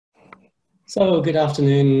So good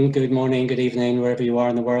afternoon, good morning, good evening, wherever you are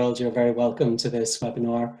in the world. You're very welcome to this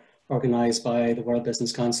webinar organised by the World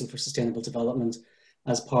Business Council for Sustainable Development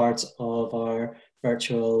as part of our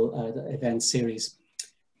virtual event series.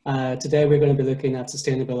 Today we're going to be looking at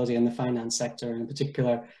sustainability in the finance sector, in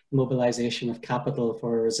particular mobilisation of capital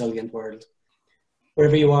for a resilient world.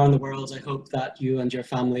 Wherever you are in the world, I hope that you and your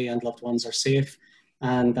family and loved ones are safe,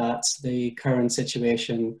 and that the current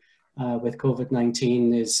situation with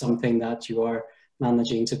COVID-19 is something that you are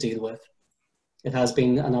managing to deal with. It has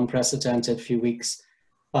been an unprecedented few weeks,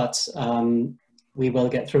 but we will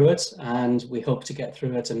get through it, and we hope to get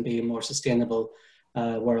through it and be a more sustainable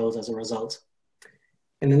world as a result.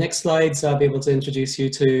 In the next slides, I'll be able to introduce you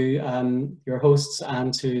to your hosts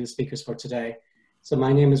and to the speakers for today. So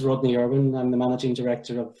my name is Rodney Irwin. I'm the Managing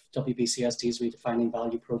Director of WBCSD's Redefining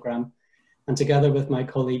Value Programme. And together with my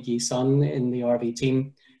colleague Yi Sun in the RV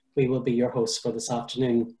team, we will be your hosts for this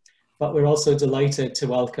afternoon. But we're also delighted to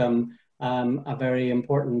welcome a very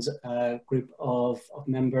important group of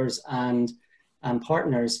members and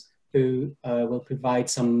partners who will provide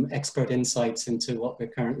some expert insights into what we're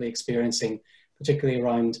currently experiencing, particularly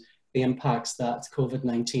around the impacts that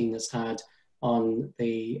COVID-19 has had on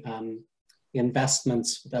the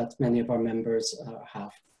investments that many of our members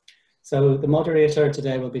have. So the moderator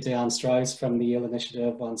today will be Diane Strauss from the Yale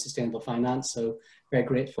Initiative on Sustainable Finance. So very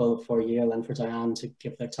grateful for Yale and for Diane to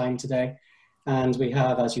give their time today. And we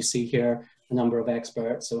have, as you see here, a number of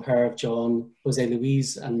experts. So Herve, John, Jose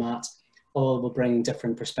Luis, and Matt all will bring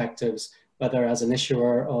different perspectives, whether as an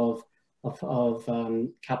issuer of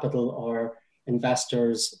capital or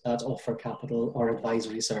investors that offer capital or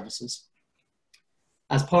advisory services.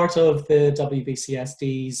 As part of the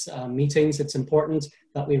WBCSD's meetings, it's important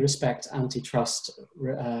that we respect antitrust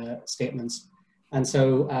statements. And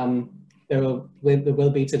so there will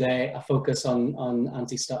be today a focus on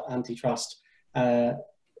antitrust to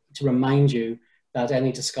remind you that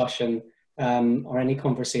any discussion or any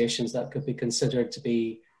conversations that could be considered to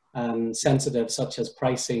be sensitive, such as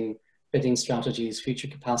pricing, bidding strategies, future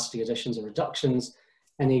capacity additions or reductions,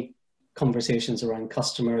 any conversations around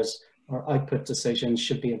customers or output decisions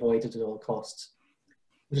should be avoided at all costs.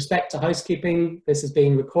 With respect to housekeeping, this is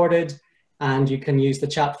being recorded and you can use the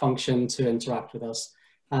chat function to interact with us.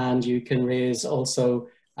 And you can raise also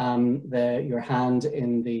your hand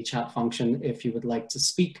in the chat function if you would like to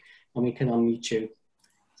speak, and we can unmute you.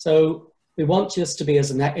 So we want this to be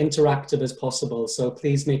as interactive as possible. So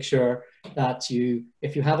please make sure that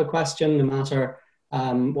if you have a question, no matter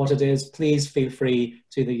what it is, please feel free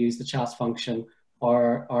to either use the chat function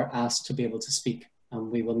or ask to be able to speak, and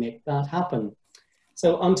we will make that happen.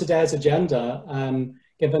 So on today's agenda,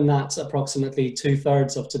 given that approximately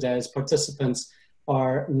 2/3 of today's participants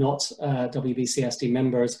are not WBCSD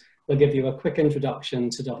members, we'll give you a quick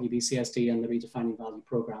introduction to WBCSD and the Redefining Value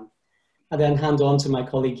Programme. And then hand on to my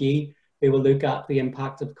colleague Yi, who will look at the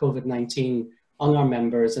impact of COVID-19 on our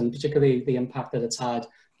members, and particularly the impact that it's had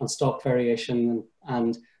on stock variation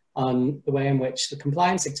and on the way in which the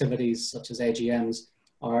compliance activities, such as AGMs,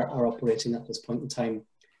 are operating at this point in time.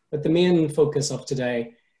 But the main focus of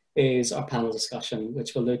today is our panel discussion,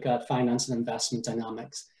 which will look at finance and investment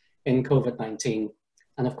dynamics in COVID-19.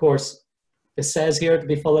 And of course, this says here to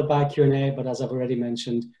be followed by Q&A, but as I've already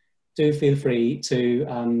mentioned, do feel free to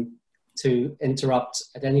interrupt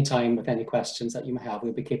at any time with any questions that you may have.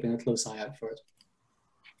 We'll be keeping a close eye out for it.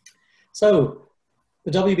 So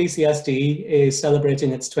the WBCSD is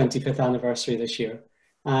celebrating its 25th anniversary this year.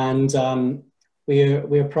 And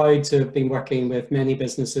we're proud to have been working with many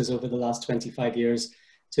businesses over the last 25 years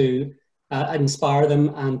to inspire them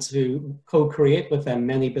and to co-create with them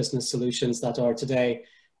many business solutions that are today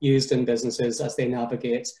used in businesses as they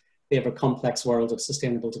navigate the ever complex world of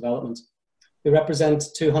sustainable development. We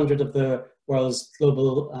represent 200 of the world's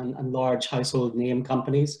global and large household name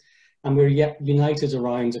companies, and we're yet united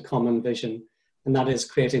around a common vision, and that is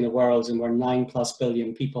creating a world in where 9+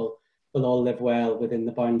 billion people will all live well within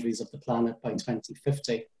the boundaries of the planet by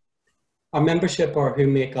 2050. Our membership are who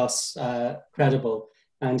make us credible.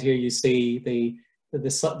 And here you see the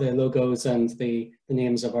logos and the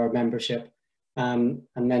names of our membership. And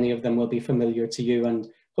many of them will be familiar to you, and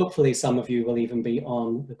hopefully some of you will even be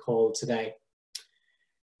on the call today.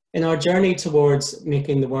 In our journey towards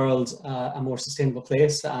making the world a more sustainable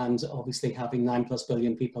place, and obviously having 9+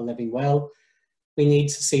 billion people living well, we need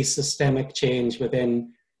to see systemic change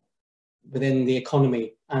within the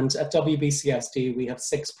economy. And at WBCSD, we have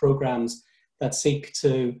 6 programs that seek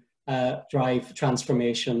to drive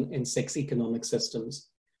transformation in 6 economic systems.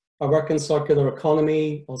 Our work in circular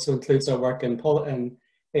economy also includes our work in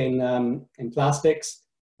plastics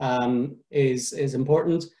is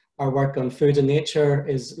important. our work on food and nature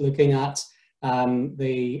is looking at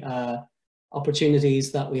the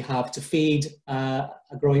opportunities that we have to feed a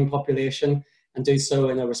growing population and do so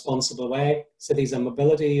in a responsible way. Cities and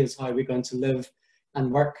mobility is how we're going to live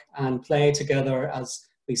and work and play together as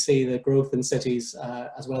we see the growth in cities,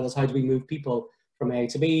 as well as how do we move people from A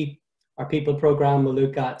to B. Our people program will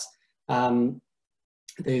look at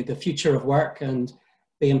the future of work and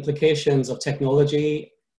the implications of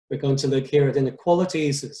technology. We're going to look here at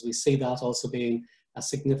inequalities, because we see that also being a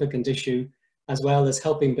significant issue, as well as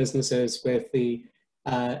helping businesses with the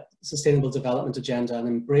Sustainable Development Agenda and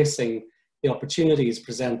embracing the opportunities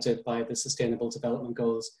presented by the Sustainable Development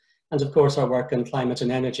Goals. And of course, our work on climate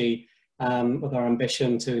and energy with our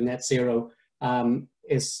ambition to net zero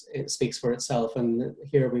it speaks for itself. And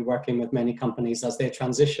here we're working with many companies as they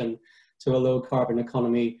transition to a low carbon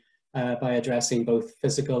economy by addressing both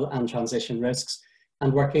physical and transition risks,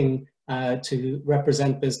 and working to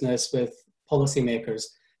represent business with policymakers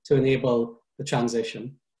to enable the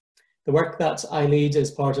transition. The work that I lead is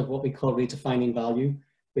part of what we call Redefining Value,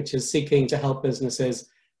 which is seeking to help businesses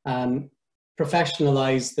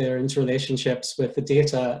professionalize their interrelationships with the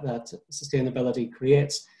data that sustainability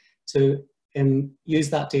creates, to use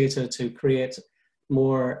that data to create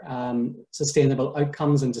more sustainable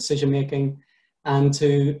outcomes and decision making, and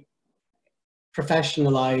to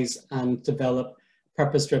professionalize and develop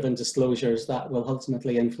purpose-driven disclosures that will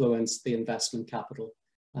ultimately influence the investment capital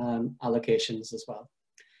allocations as well.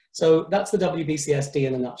 So that's the WBCSD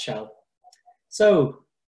in a nutshell. So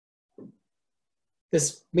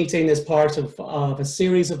this meeting is part of a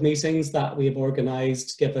series of meetings that we have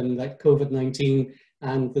organized given that COVID-19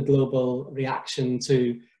 and the global reaction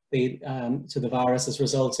to the virus has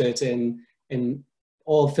resulted in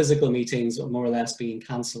all physical meetings more or less being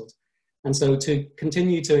cancelled. And so to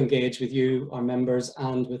continue to engage with you, our members,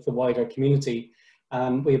 and with the wider community,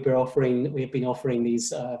 we have been offering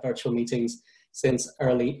these virtual meetings since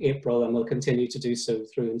early April, and will continue to do so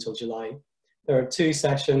through until July. There are 2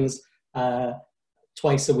 sessions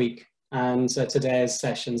twice a week, and today's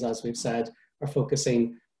sessions, as we've said, are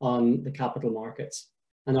focusing on the capital markets.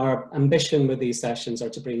 And our ambition with these sessions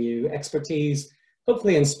are to bring you expertise,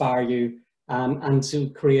 hopefully inspire you, and to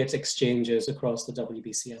create exchanges across the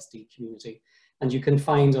WBCSD community. And you can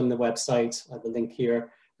find on the website, the link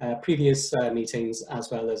here, previous meetings, as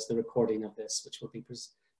well as the recording of this, which will be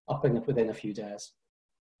up within a few days.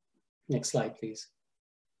 Next slide, please.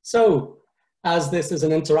 So, as this is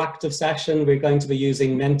an interactive session, we're going to be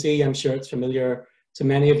using Menti. I'm sure it's familiar to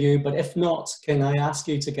many of you, but if not, can I ask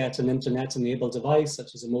you to get an internet-enabled device,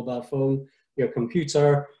 such as a mobile phone, your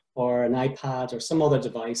computer, or an iPad, or some other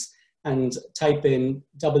device, and type in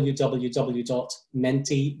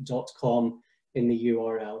www.menti.com in the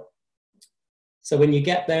URL. So when you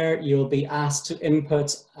get there, you'll be asked to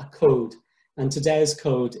input a code, and today's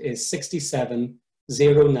code is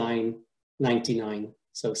 670999.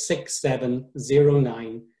 So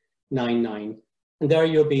 670999. And there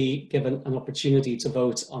you'll be given an opportunity to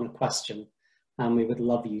vote on a question, and we would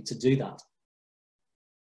love you to do that.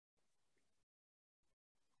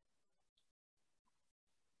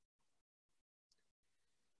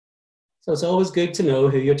 So it's always good to know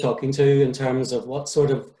who you're talking to in terms of what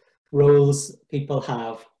sort of roles people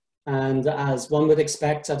have. And as one would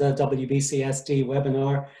expect at a WBCSD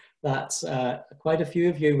webinar, that quite a few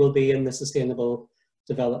of you will be in the sustainable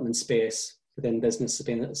development space within business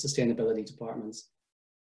sustainability departments.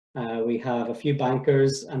 We have a few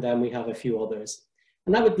bankers, and then we have a few others.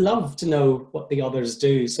 And I would love to know what the others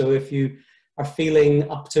do. So if you are feeling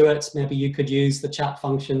up to it, maybe you could use the chat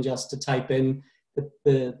function just to type in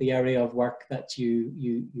the area of work that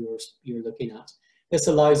you're looking at. This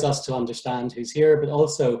allows us to understand who's here, but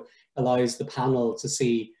also allows the panel to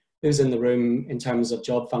see who's in the room in terms of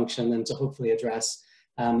job function, and to hopefully address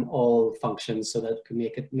all functions so that it can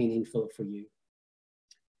make it meaningful for you.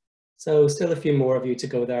 So still a few more of you to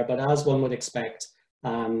go there, but as one would expect,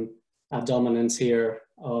 a dominance here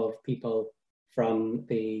of people from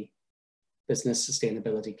the business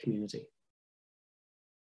sustainability community.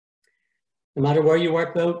 No matter where you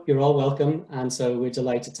work though, you're all welcome, and so we're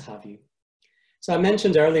delighted to have you. So I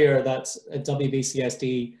mentioned earlier that at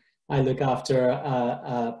WBCSD, I look after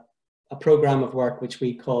a program of work which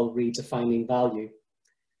we call Redefining Value.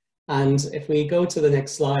 And if we go to the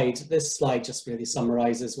next slide, this slide just really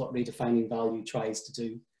summarizes what Redefining Value tries to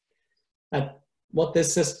do. What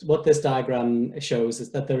this diagram shows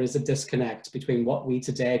is that there is a disconnect between what we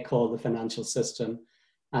today call the financial system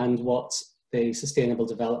and what the Sustainable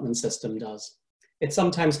Development System does. It's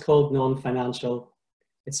sometimes called non-financial,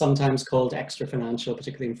 it's sometimes called extra-financial,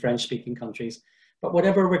 particularly in French-speaking countries. But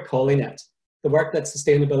whatever we're calling it, the work that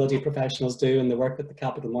sustainability professionals do and the work that the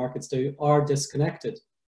capital markets do are disconnected.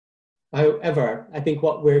 However, I think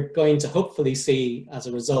what we're going to hopefully see as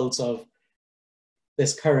a result of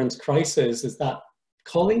this current crisis is that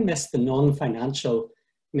calling this the non-financial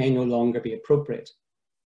may no longer be appropriate.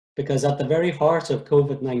 Because at the very heart of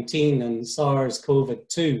COVID-19 and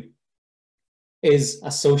SARS-CoV-2 is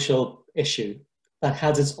a social issue that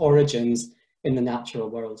has its origins in the natural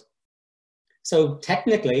world. So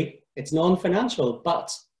technically, it's non-financial,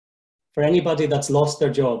 but for anybody that's lost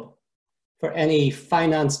their job, for any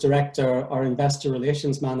finance director or investor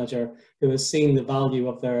relations manager who has seen the value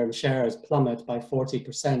of their shares plummet by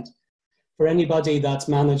 40%, for anybody that's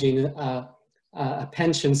managing a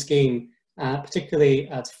pension scheme, particularly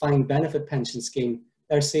a defined benefit pension scheme,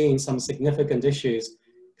 they're seeing some significant issues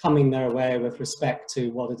coming their way with respect to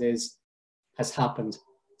what it is has happened.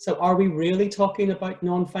 So are we really talking about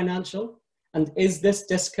non-financial? And is this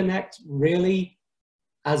disconnect really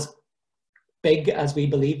as big as we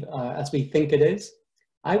believe, as we think it is?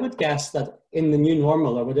 I would guess that in the new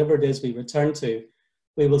normal, or whatever it is we return to,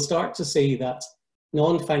 we will start to see that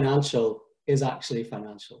non-financial is actually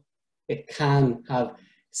financial. It can have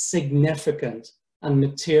significant and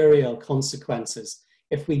material consequences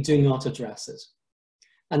if we do not address it.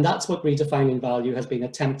 And that's what Redefining Value has been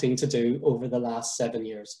attempting to do over the last 7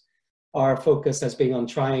 years. Our focus has been on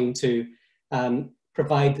trying to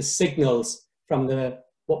provide the signals from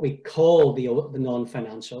what we call the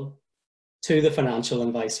non-financial to the financial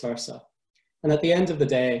and vice versa. And at the end of the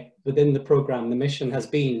day, within the program, the mission has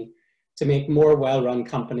been to make more well-run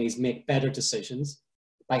companies make better decisions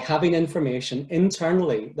by having information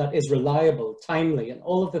internally that is reliable, timely, and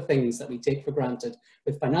all of the things that we take for granted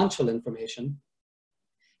with financial information,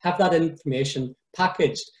 have that information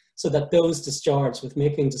packaged so that those discharged with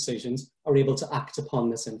making decisions are able to act upon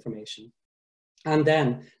this information. And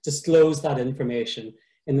then disclose that information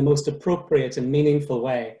in the most appropriate and meaningful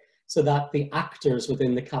way so that the actors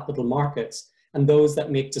within the capital markets and those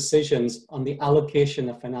that make decisions on the allocation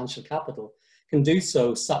of financial capital can do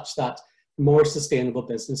so such that more sustainable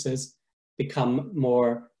businesses become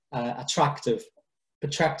more attractive,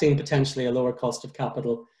 attracting potentially a lower cost of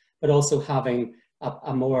capital, but also having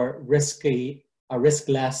a more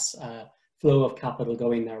riskless flow of capital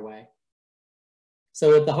going their way.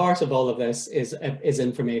 So at the heart of all of this is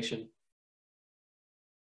information.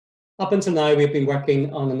 Up until now, we've been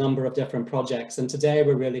working on a number of different projects, and today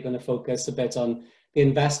we're really going to focus a bit on the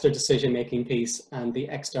investor decision-making piece and the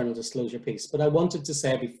external disclosure piece. But I wanted to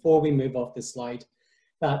say before we move off this slide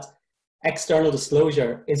that external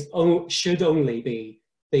disclosure should only be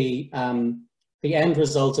the end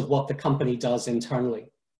result of what the company does internally.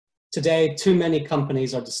 Today, too many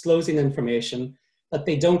companies are disclosing information that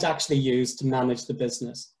they don't actually use to manage the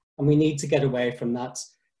business. And we need to get away from that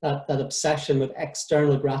obsession with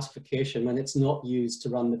external gratification when it's not used to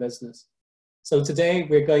run the business. So today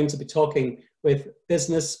we're going to be talking with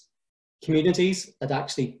business communities that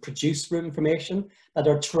actually produce information, that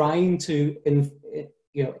are trying to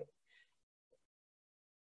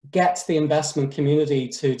get the investment community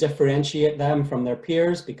to differentiate them from their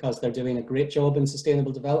peers because they're doing a great job in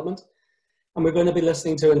sustainable development. And we're going to be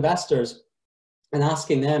listening to investors and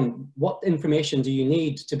asking them, what information do you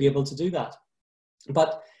need to be able to do that?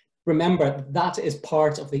 But remember, that is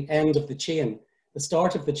part of the end of the chain. The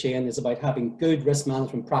start of the chain is about having good risk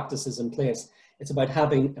management practices in place. It's about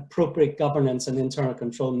having appropriate governance and internal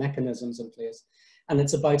control mechanisms in place. And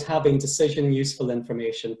it's about having decision useful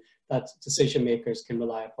information that decision makers can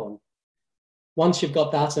rely upon. Once you've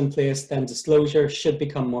got that in place, then disclosure should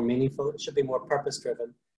become more meaningful. It should be more purpose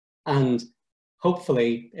driven. And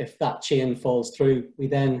hopefully, if that chain falls through, we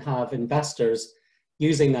then have investors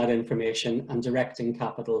using that information and directing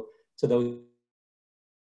capital to those.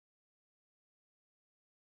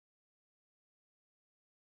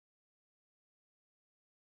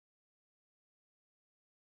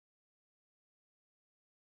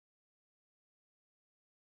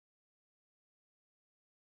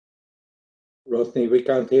 Rodney, we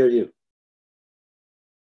can't hear you.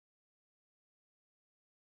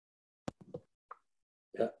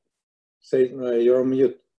 Yeah, Satan, you're on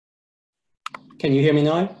mute. Can you hear me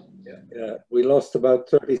now? Yeah, we lost about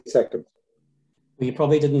 30 seconds. We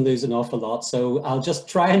probably didn't lose an awful lot, so I'll just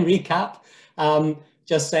try and recap.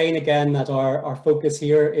 Just saying again that our focus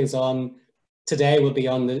here is on, today will be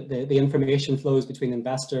on the information flows between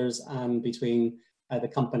investors and between the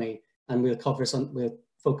company, and we'll focus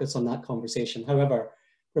on that conversation. However,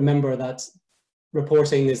 remember that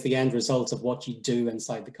reporting is the end result of what you do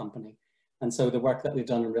inside the company. And so the work that we've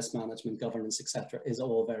done in risk management, governance, etc., is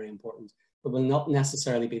all very important, but will not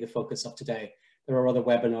necessarily be the focus of today. there are other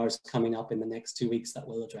webinars coming up in the next 2 weeks that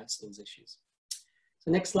will address those issues.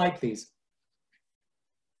 So next slide, please.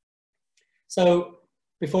 So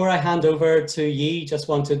before I hand over to Yi, just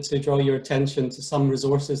wanted to draw your attention to some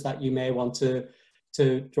resources that you may want to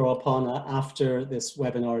draw upon after this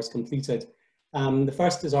webinar is completed. The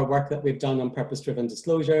first is our work that we've done on purpose-driven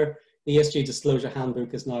disclosure. The ESG Disclosure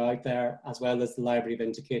Handbook is now out there, as well as the Library of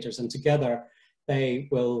Indicators, and together they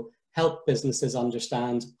will help businesses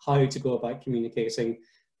understand how to go about communicating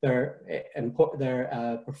their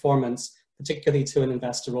performance, particularly to an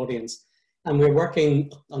investor audience. And we're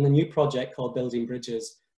working on a new project called Building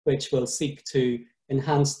Bridges, which will seek to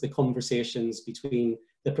enhance the conversations between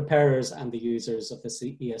the preparers and the users of this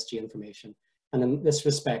ESG information. And in this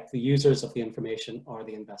respect, the users of the information are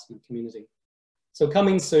the investment community. So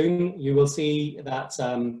coming soon, you will see that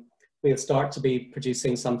we'll start to be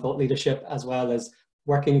producing some thought leadership as well as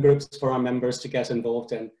working groups for our members to get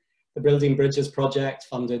involved in. The Building Bridges project,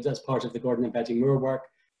 funded as part of the Gordon and Betty Moore work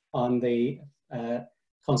on the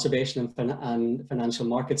Conservation and Financial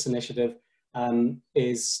Markets Initiative,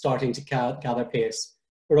 is starting to gather pace.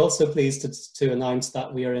 We're also pleased to announce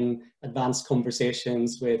that we are in advanced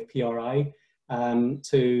conversations with PRI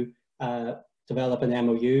to develop an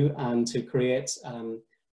MOU and to create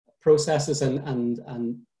processes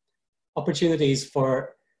and opportunities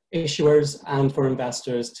for issuers and for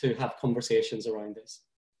investors to have conversations around this.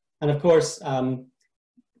 And of course,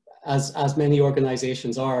 as many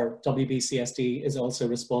organizations are, WBCSD is also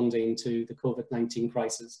responding to the COVID-19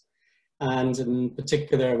 crisis. And in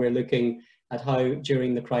particular, we're looking at how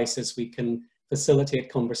during the crisis we can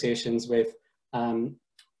facilitate conversations with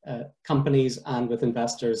companies and with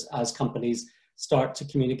investors as companies start to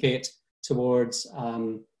communicate towards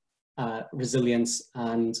resilience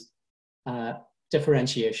and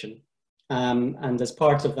differentiation. And as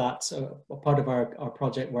part of that, part of our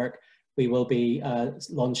project work, we will be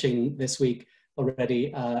launching this week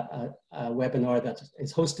already a webinar that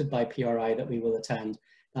is hosted by PRI that we will attend.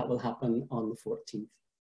 That will happen on the 14th.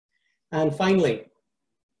 And finally,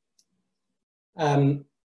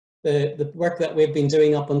 the work that we've been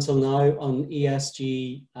doing up until now on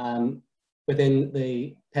ESG within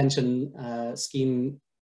the pension scheme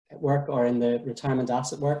work or in the retirement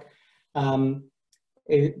asset work,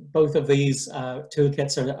 both of these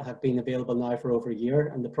toolkits have been available now for over a year,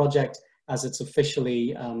 and the project, as it's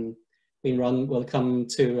officially been run, will come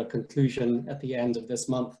to a conclusion at the end of this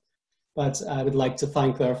month. But I would like to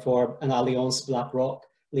thank, therefore, an Allianz, BlackRock,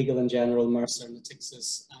 Legal & General, Mercer,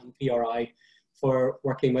 Natixis, and PRI for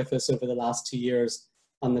working with us over the last 2 years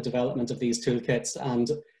on the development of these toolkits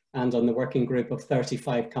and on the working group of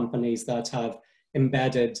 35 companies that have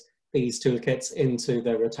embedded these toolkits into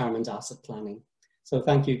their retirement asset planning. So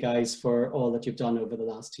thank you guys for all that you've done over the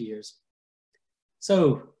last 2 years.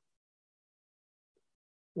 So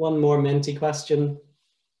one more Menti question.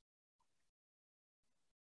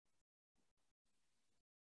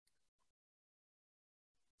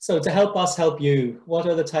 So to help us help you, what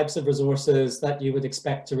are the types of resources that you would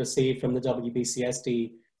expect to receive from the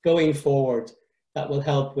WBCSD going forward that will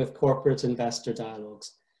help with corporate investor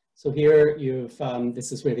dialogues? So here you've,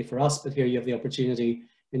 this is really for us, but here you have the opportunity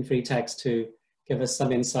in free text to give us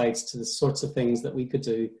some insights to the sorts of things that we could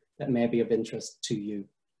do that may be of interest to you.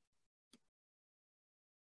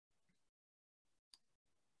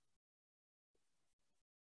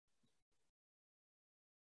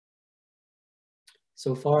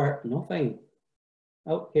 So far, nothing.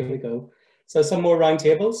 Oh, here we go. So some more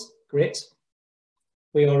roundtables, great.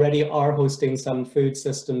 We already are hosting some food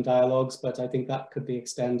system dialogues, but I think that could be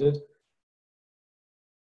extended.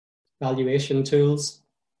 Valuation tools,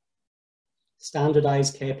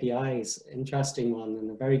 standardized KPIs, interesting one and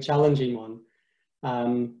a very challenging one,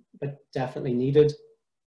 but definitely needed.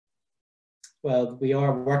 Well, we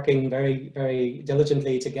are working very, very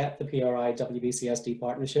diligently to get the PRI WBCSD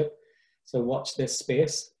partnership. So watch this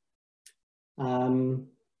space. What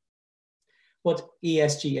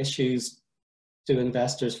ESG issues do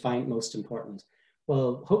investors find most important?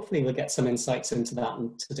 Well, hopefully we'll get some insights into that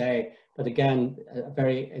today. But again, a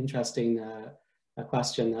very interesting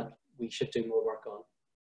question that we should do more work on.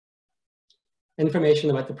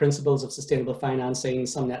 Information about the principles of sustainable financing,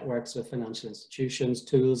 some networks with financial institutions,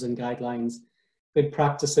 tools and guidelines, good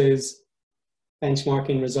practices,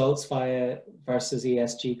 benchmarking results versus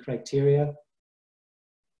ESG criteria,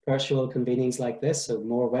 virtual convenings like this, so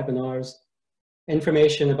more webinars,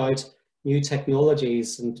 information about new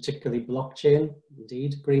technologies and particularly blockchain,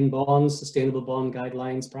 indeed, green bonds, sustainable bond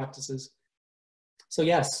guidelines, practices. So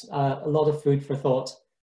yes, a lot of food for thought,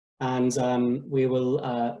 and we will,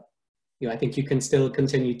 I think you can still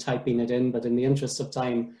continue typing it in, but in the interest of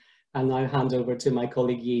time, and now hand over to my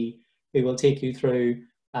colleague Yi, who will take you through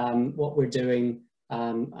what we're doing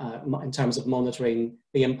in terms of monitoring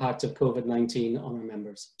the impact of COVID-19 on our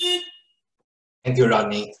members. Thank you,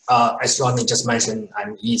 Rodney. As Rodney just mentioned,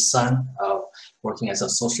 I'm Yi Sun, working as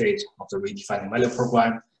associate of the Redefining Value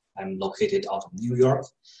program. I'm located out of New York.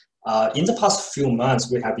 In the past few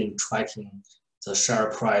months, we have been tracking the share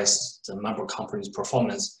price, the member company's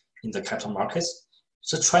performance in the capital markets.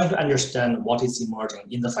 So trying to understand what is emerging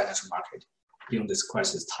in the financial market during this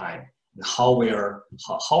crisis time, and how our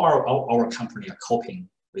company are coping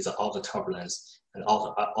with all the turbulence and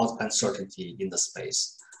all the uncertainty in the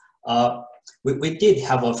space. We did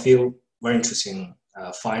have a few very interesting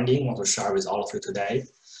findings I want to share with all of you today.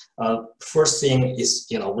 First thing is,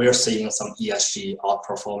 we're seeing some ESG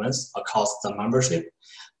outperformance across the membership.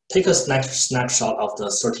 Take a snapshot of the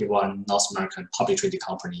 31 North American public traded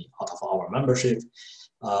company out of our membership.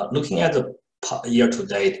 Looking at the year to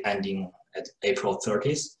date ending at April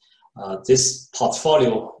 30th, this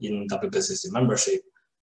portfolio in WBSC membership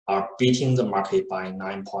are beating the market by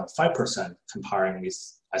 9.5% comparing with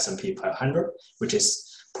S&P 500, which is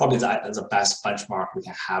probably the best benchmark we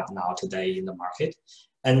can have now today in the market.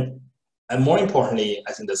 And more importantly,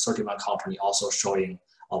 I think the 31 company also showing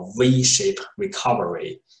a V-shaped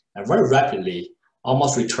recovery and very rapidly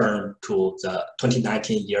almost return to the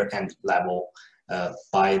 2019 year-end level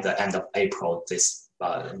by the end of April this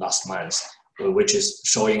last month, which is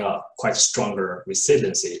showing a quite stronger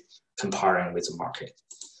resiliency comparing with the market.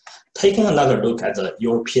 Taking another look at the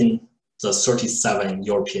 37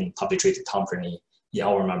 European public traded company in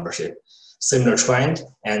our membership, similar trend,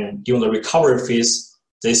 and during the recovery phase,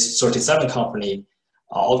 this 37 company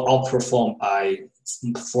outperformed by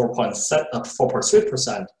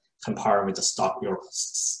 4.3% compared with the stock Europe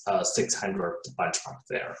 600 benchmark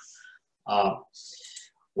there.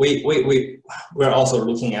 We're also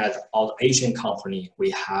looking at all the Asian company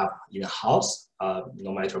we have in-house,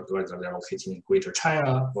 no matter whether they're located in Greater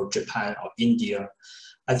China or Japan or India.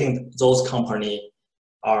 I think those companies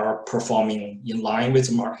are performing in line with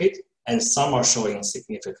the market, and some are showing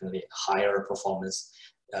significantly higher performance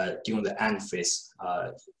during the end phase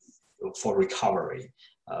for recovery,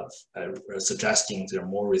 suggesting they're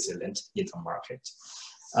more resilient in the market.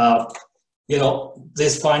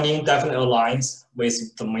 This finding definitely aligns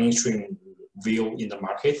with the mainstream view in the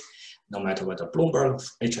market, no matter whether Bloomberg,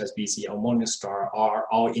 HSBC, or Morningstar are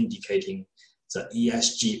all indicating the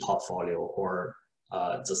ESG portfolio or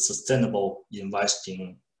the sustainable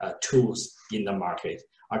investing tools in the market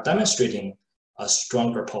are demonstrating a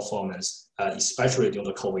stronger performance, especially during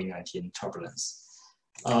the COVID-19 turbulence.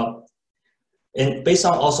 And based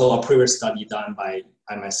on also a previous study done by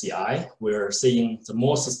MSCI, we're seeing the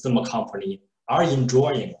more sustainable companies are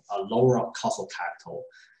enjoying a lower cost of capital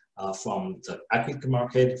from the equity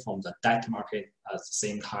market, from the debt market at the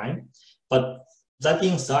same time. But that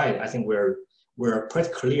being said, I think we're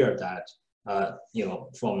pretty clear that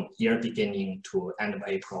from year beginning to end of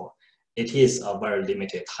April, it is a very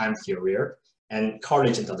limited time period, and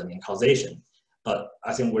correlation doesn't mean causation. But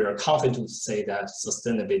I think we're confident to say that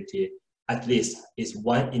sustainability at least is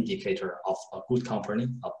one indicator of a good company,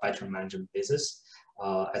 a better management business.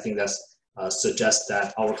 I think that suggests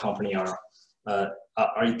that our company are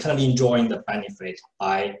kind of enjoying the benefit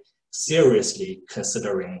by seriously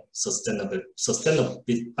considering sustainable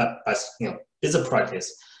business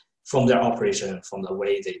practice from their operation, from the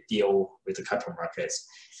way they deal with the capital markets.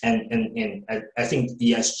 And I think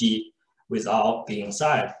ESG, without being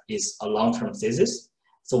said, is a long-term thesis.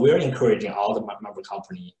 So we're encouraging all the member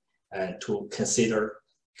company to consider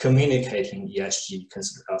communicating ESG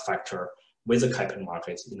factor with the capital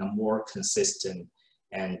markets in a more consistent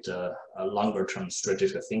and a longer-term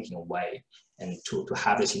strategic thinking way, and to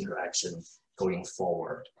have this interaction going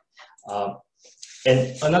forward.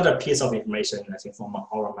 And another piece of information I think from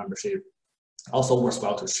our membership also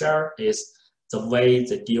worthwhile to share is the way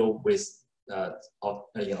they deal with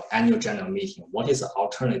annual general meeting. What is the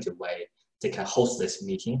alternative way they can host this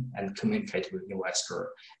meeting and communicate with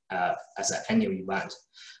investor as an annual event?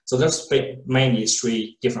 So there's mainly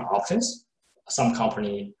three different options. Some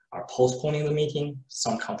company are postponing the meeting.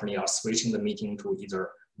 Some company are switching the meeting to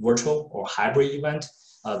either virtual or hybrid event,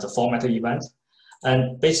 the format of event.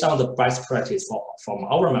 And based on the best practice from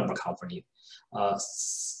our member company,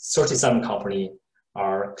 37 company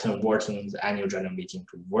are converting the annual general meeting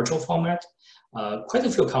to virtual format. Quite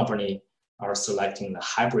a few companies are selecting the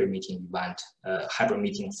hybrid meeting event, hybrid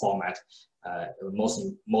meeting format,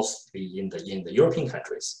 mostly in the European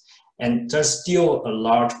countries. And there's still a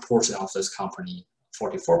large portion of this company,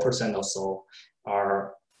 44% or so,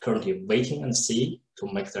 are currently waiting and see to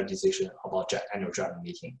make their decision about annual general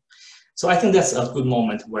meeting. So I think that's a good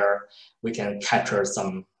moment where we can capture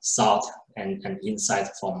some thought and insight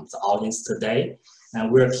from the audience today.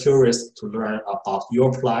 And we're curious to learn about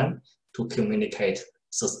your plan to communicate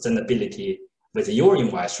sustainability with your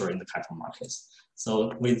investor in the capital markets.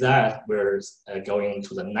 So with that, we're going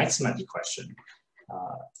to the next Menti question.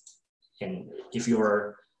 And if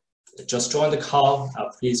you're just joined the call,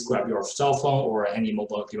 please grab your cell phone or any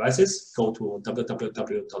mobile devices, go to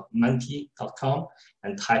www.menti.com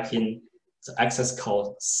and type in the access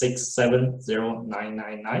code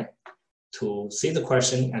 670999 to see the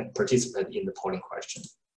question and participate in the polling question.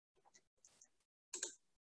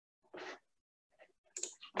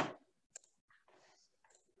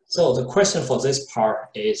 So the question for this part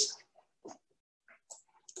is,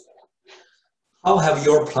 how have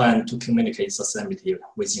your plan to communicate sustainability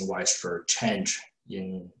with investor changed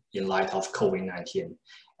in light of COVID-19?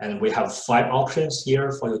 And we have 5 options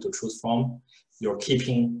here for you to choose from.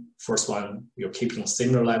 First one, you're keeping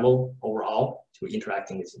similar level overall to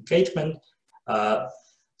interacting with engagement.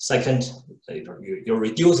 Second, you're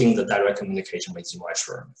reducing the direct communication with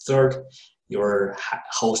investor. Third, you're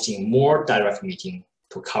hosting more direct meeting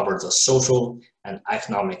to cover the social and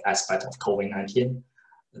economic aspect of COVID-19.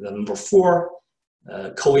 Number 4,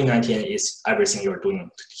 COVID-19 is everything you're doing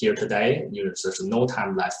here today. There's no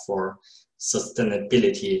time left for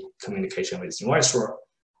sustainability communication with investor.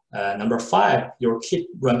 Number 5, you keep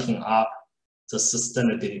ramping up the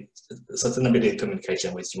sustainability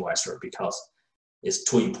communication with investor because it's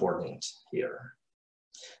too important here.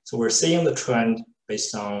 So we're seeing the trend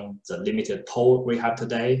based on the limited poll we have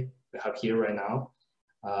today, we have here right now.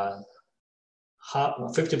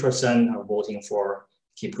 50% are voting for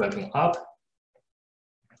keep ramping up.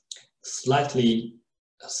 Slightly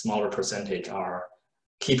a smaller percentage are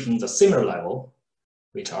keeping the similar level,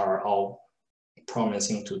 which are all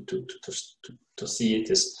promising to see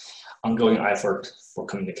this ongoing effort for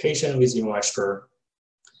communication with investor.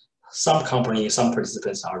 Some companies, some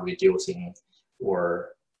participants are reducing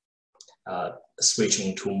or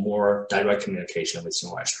switching to more direct communication with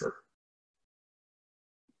investor.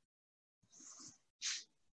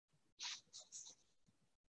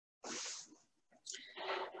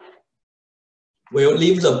 We'll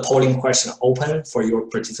leave the polling question open for your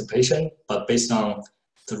participation, but based on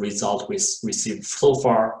the result we received so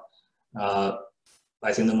far, I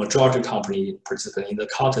think the majority of company participants in the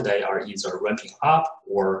call today are either ramping up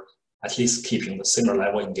or at least keeping the similar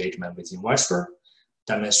level of engagement with investor,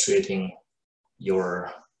 demonstrating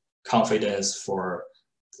your confidence for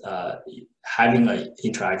having an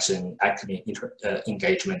interaction, active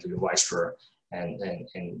engagement with investor and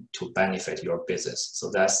to benefit your business.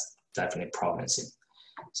 So that's definitely promising.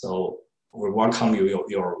 So we welcome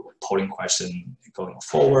your polling question going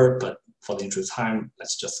forward, but for the interest of time,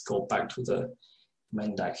 let's just go back to the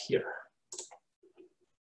main deck here.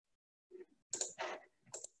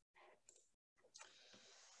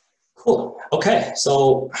 Cool. Okay,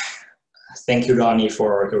 so thank you, Ronnie,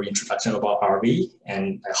 for your introduction about RV,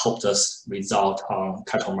 and I hope this result on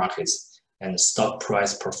capital markets and stock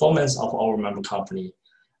price performance of our member company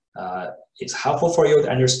is helpful for you to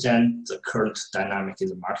understand the current dynamic in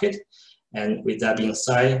the market. And with that being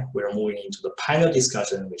said, we're moving into the panel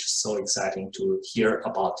discussion, which is so exciting to hear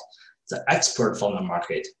about the expert from the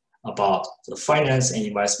market about the finance and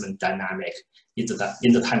investment dynamic in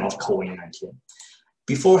the time of COVID-19.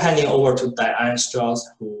 Before handing over to Diane Strauss,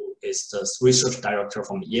 who is the research director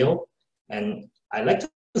from Yale, and I'd like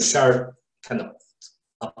to share kind of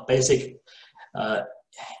a basic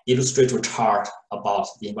illustrative chart about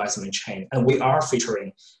the investment chain. And we are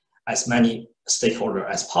featuring as many stakeholders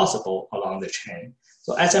as possible along the chain.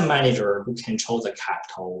 So as a manager who controls the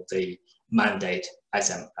capital, the mandate as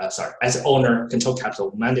an owner, control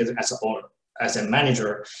capital, mandate as a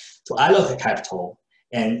manager to allocate capital.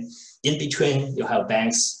 And in between, you have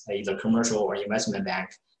banks, either commercial or investment bank,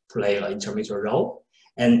 play an intermediate role.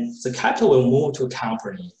 And the capital will move to a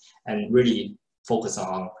company and really focus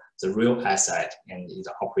on the real asset and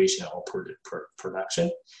the operation or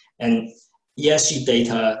production. And ESG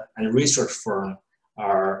data and research firm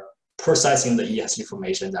are processing the ESG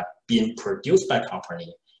information that being produced by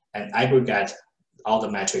company and aggregate all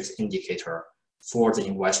the metrics indicator for the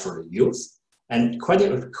investor to use. And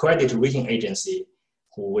credit rating agency,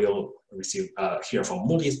 who will receive hear from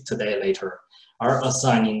Moody's today later, are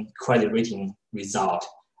assigning credit rating result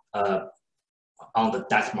on the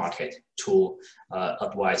debt market to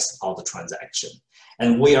advise all the transaction.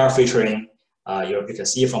 And we are featuring, you can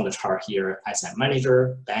see from the chart here, asset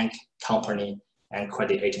manager, bank, company, and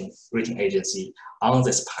credit rating agency on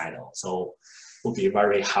this panel. So would be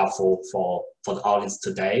very helpful for the audience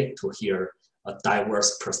today to hear a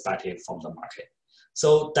diverse perspective from the market.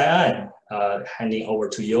 So Diane, handing over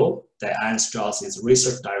to you. Diane Strauss is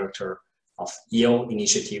Research Director of Yale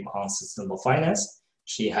Initiative on Sustainable Finance.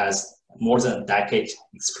 She has more than a decade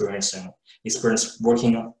experience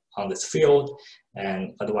working on this field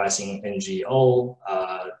and advising NGO,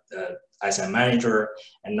 asset manager,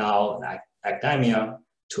 and now academia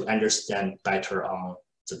to understand better on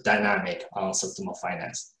the dynamic on sustainable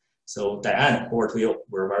finance. So Diane, over to you.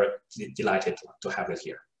 We're very delighted to have you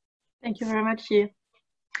here. Thank you very much, Yi.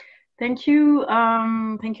 Thank you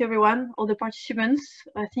everyone, all the participants.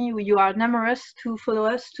 I think you are numerous to follow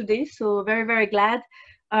us today, so very, very glad.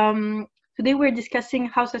 Today we're discussing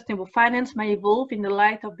how sustainable finance may evolve in the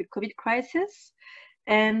light of the COVID crisis.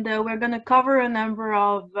 And we're going to cover a number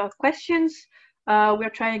of questions. We're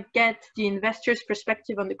trying to get the investors'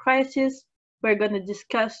 perspective on the crisis. We're going to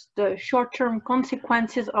discuss the short-term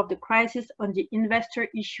consequences of the crisis on the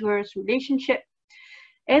investor-issuers relationship.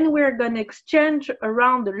 And we're going to exchange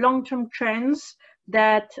around the long-term trends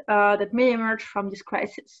that may emerge from this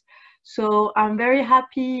crisis. So I'm very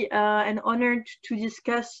happy and honored to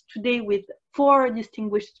discuss today with 4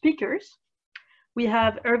 distinguished speakers. We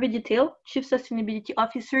have Hervé Detail, Chief Sustainability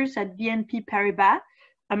Officer at BNP Paribas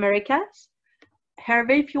Americas.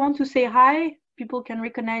 Hervé, if you want to say hi, people can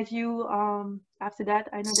recognize you after that.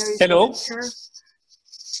 I know there is hello.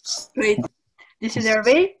 Great. This is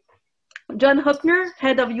Hervé. John Hockner,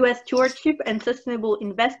 Head of US Stewardship and Sustainable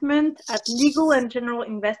Investment at Legal and General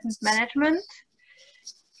Investment Management.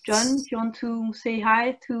 John, if you want to say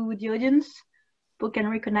hi to the audience, people can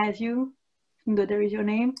recognize you, even though there is your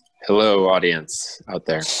name. Hello, audience out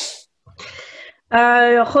there.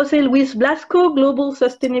 Jose Luis Blasco, Global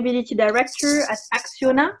Sustainability Director at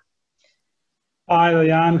Acciona. Hi,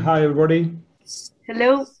 Diane. Hi, everybody.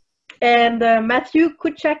 Hello. And Matthew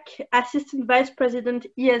Kuchak, Assistant Vice President,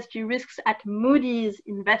 ESG Risks at Moody's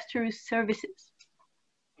Investors Services.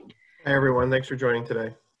 Hi, everyone. Thanks for joining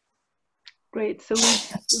today. Great. So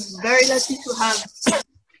we're very lucky to have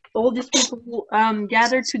all these people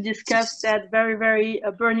gathered to discuss that very, very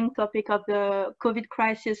burning topic of the COVID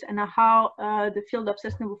crisis and how the field of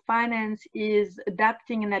sustainable finance is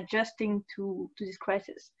adapting and adjusting to this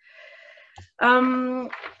crisis.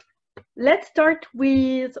 Let's start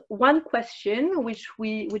with one question, which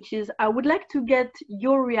is, I would like to get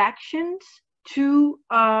your reactions to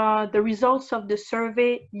the results of the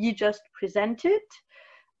survey you just presented,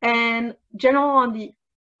 and general on the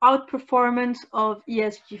outperformance of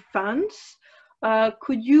ESG funds.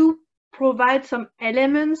 Could you provide some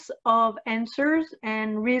elements of answers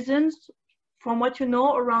and reasons from what you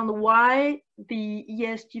know around why the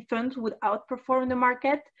ESG funds would outperform the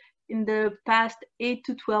market in the past 8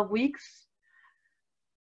 to 12 weeks?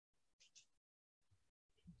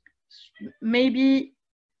 Maybe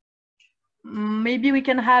we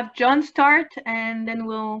can have John start and then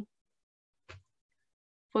we'll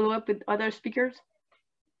follow up with other speakers.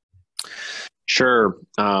 Sure.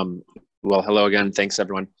 Well, hello again. Thanks,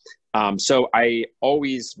 everyone. So I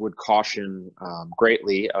always would caution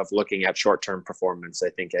greatly of looking at short-term performance,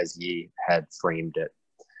 I think, as Yi had framed it.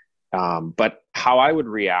 But how I would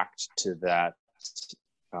react to that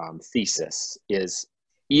thesis is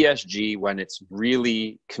ESG, when it's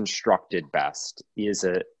really constructed best, is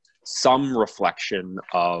some reflection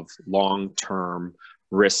of long-term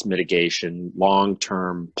risk mitigation,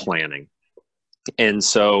 long-term planning. And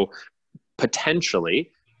so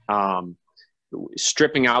potentially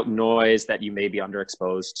stripping out noise that you may be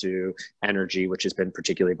underexposed to, energy, which has been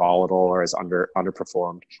particularly volatile or has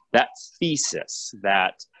underperformed, that thesis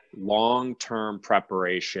that long-term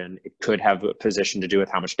preparation, it could have a position to do with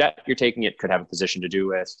how much debt you're taking, it could have a position to do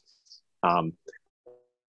with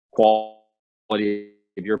quality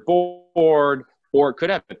of your board, or it could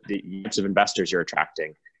have the types of investors you're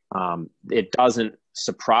attracting. It doesn't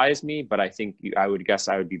surprise me, but I think I would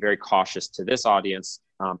be very cautious to this audience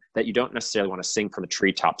that you don't necessarily want to sing from the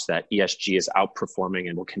treetops that ESG is outperforming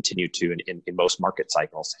and will continue to in most market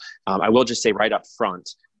cycles. I will just say right up front,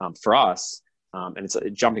 for us, and it's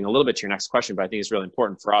jumping a little bit to your next question, but I think it's really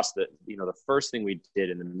important for us that, the first thing we did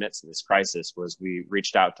in the midst of this crisis was we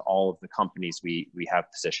reached out to all of the companies we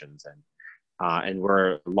have positions in. And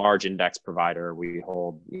we're a large index provider. We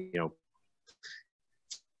hold,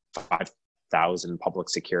 100,000 public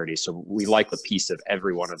securities. So we like a piece of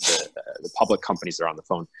every one of the public companies that are on the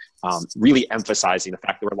phone, really emphasizing the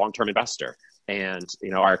fact that we're a long-term investor. And,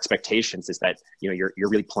 our expectations is that, you're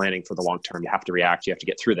really planning for the long term. You have to react, you have to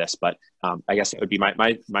get through this. But I guess it would be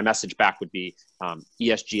my message back would be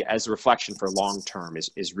ESG as a reflection for long term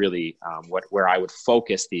is really where I would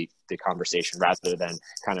focus the conversation rather than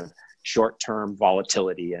kind of short-term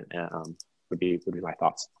volatility and would be my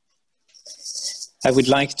thoughts. I would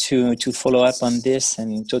like to follow up on this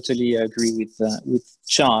and totally agree with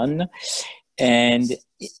John. And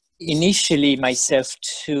initially myself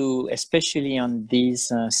too, especially on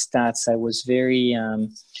these stats, I was very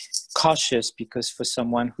cautious because for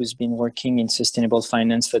someone who's been working in sustainable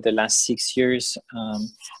finance for the last 6 years,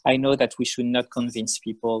 I know that we should not convince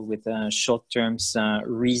people with short-term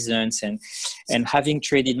reasons. And having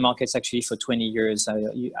traded markets actually for 20 years,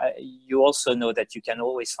 you also know that you can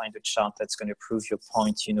always find a chart that's going to prove your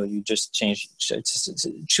point. You just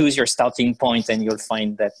choose your starting point and you'll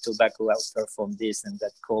find that tobacco outperformed this and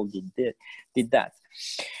that coal did that.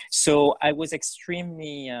 So I was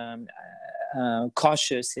extremely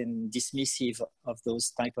cautious and dismissive of those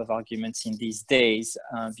type of arguments in these days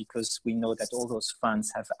because we know that all those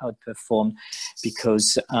funds have outperformed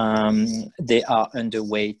because they are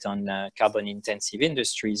underweight on carbon intensive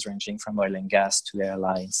industries ranging from oil and gas to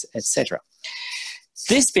airlines, etc.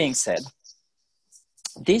 This being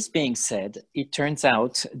said, it turns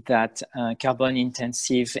out that carbon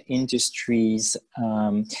intensive industries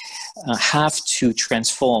have to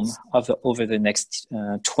transform over the next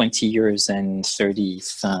 20 years and 30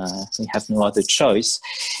 if we have no other choice.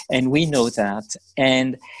 And we know that.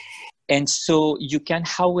 And so you can,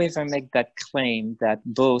 however, make that claim that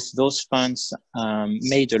both those funds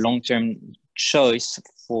made a long-term choice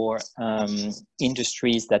for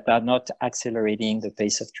industries that are not accelerating the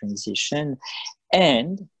pace of transition.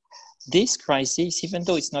 And this crisis, even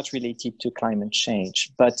though it's not related to climate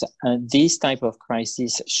change, but these type of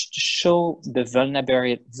crises show the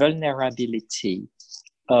vulnerability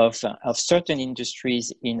of certain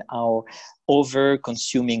industries in our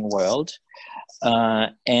over-consuming world.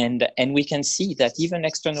 And we can see that even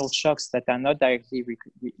external shocks that are not directly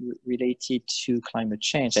related to climate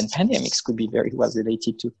change, and pandemics could be very well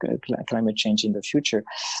related to climate change in the future,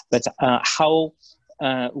 but how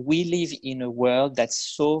we live in a world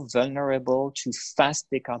that's so vulnerable to fast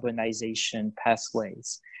decarbonization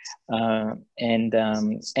pathways.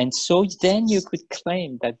 And so then you could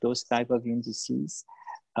claim that those type of indices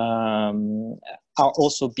are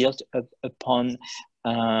also built upon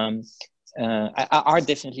are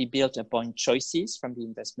definitely built upon choices from the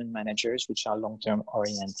investment managers, which are long-term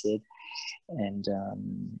oriented. And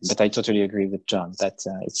but I totally agree with John that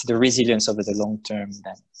it's the resilience over the long term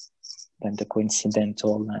than the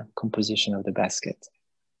coincidental composition of the basket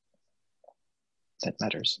that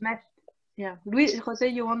matters. Yeah, Luis, Jose,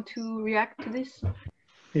 you want to react to this?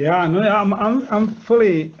 Yeah, no, I'm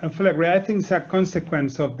fully agree. I think it's a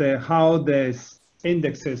consequence of how these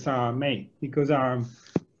indexes are made because are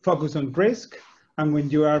focused on risk, and when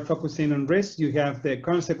you are focusing on risk, you have the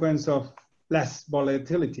consequence of less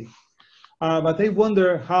volatility. But I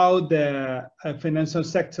wonder how the financial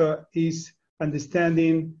sector is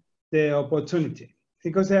understanding the opportunity,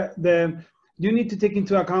 because you need to take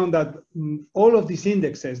into account that all of these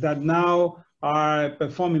indexes that now are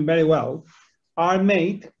performing very well are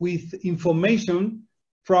made with information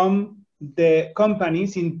from the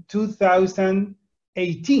companies in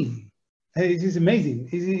 2018. This is amazing.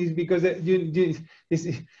 It's because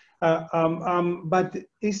but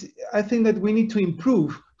I think that we need to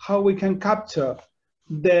improve how we can capture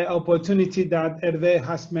the opportunity that Hervé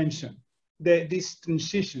has mentioned, this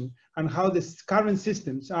transition, and how the current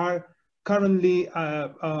systems are currently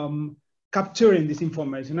capturing this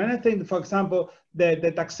information. And I think, for example,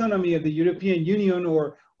 the taxonomy of the European Union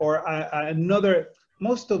or another,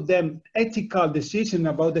 most of them ethical decision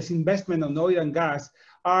about this investment on oil and gas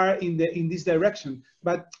are in this direction.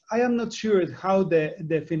 But I am not sure how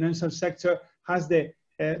the financial sector has the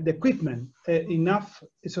equipment enough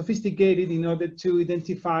sophisticated in order to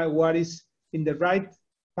identify what is in the right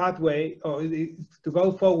pathway or to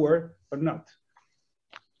go forward or not.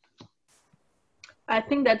 I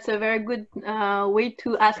think that's a very good way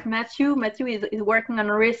to ask Matthew. Matthew is working on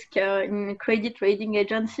risk in a credit rating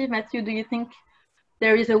agency. Matthew, do you think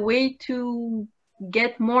there is a way to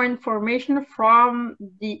get more information from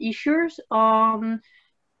the issuers on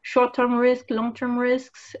short-term risk, long-term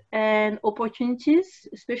risks, and opportunities,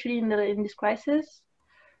 especially in this crisis?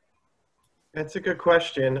 That's a good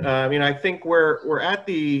question. I mean, I think we're at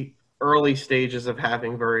the early stages of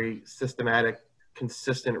having very systematic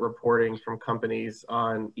consistent reporting from companies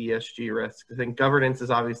on ESG risks. I think governance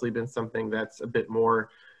has obviously been something that's a bit more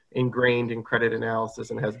ingrained in credit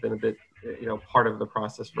analysis and has been a bit, part of the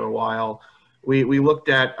process for a while. We looked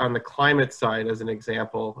at, on the climate side as an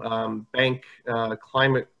example, bank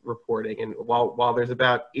climate reporting. And while there's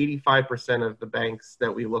about 85% of the banks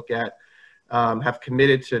that we look at have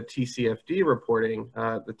committed to TCFD reporting,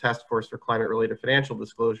 the Task Force for Climate-Related Financial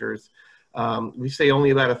Disclosures, we say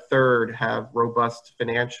only about a third have robust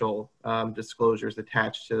financial disclosures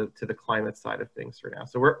attached to the climate side of things for now.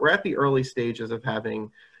 So we're at the early stages of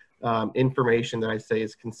having information that I say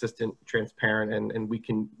is consistent, transparent, and we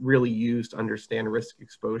can really use to understand risk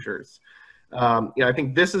exposures. I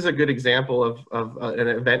think this is a good example of an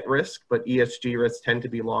event risk, but ESG risks tend to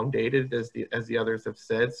be long dated, as the others have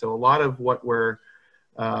said. So a lot of what we're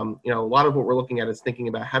looking at is thinking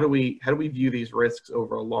about how do we view these risks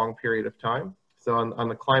over a long period of time. So on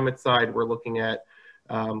the climate side, we're looking at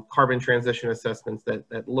carbon transition assessments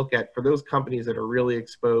that look at, for those companies that are really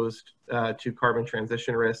exposed to carbon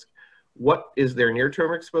transition risk, what is their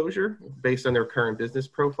near-term exposure based on their current business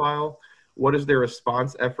profile? What does their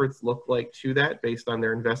response efforts look like to that based on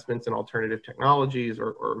their investments in alternative technologies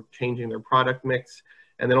or changing their product mix?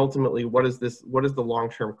 And then ultimately, what is the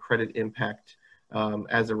long-term credit impact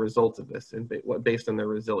as a result of this, and based on their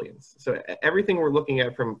resilience? So everything we're looking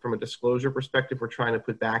at from a disclosure perspective, we're trying to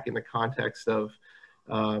put back in the context of,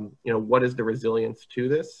 what is the resilience to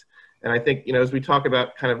this? And I think, as we talk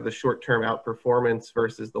about kind of the short-term outperformance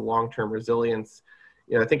versus the long-term resilience,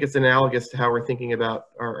 I think it's analogous to how we're thinking about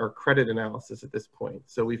our credit analysis at this point.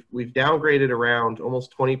 So we've downgraded around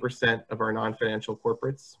almost 20% of our non-financial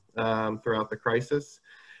corporates throughout the crisis.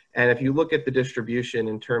 And if you look at the distribution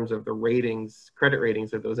in terms of the ratings, credit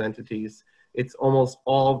ratings of those entities, it's almost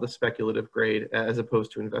all the speculative grade as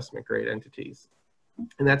opposed to investment grade entities.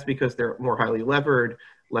 And that's because they're more highly levered,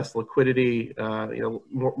 less liquidity,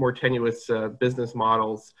 more tenuous business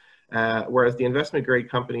models, whereas the investment grade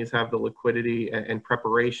companies have the liquidity and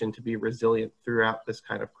preparation to be resilient throughout this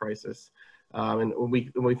kind of crisis. And when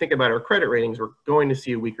we think about our credit ratings, we're going to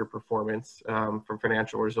see a weaker performance from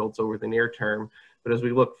financial results over the near term. But as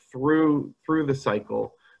we look through the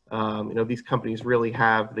cycle, these companies really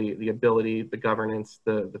have the ability, the governance,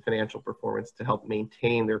 the financial performance to help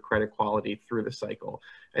maintain their credit quality through the cycle.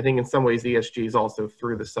 I think in some ways ESG is also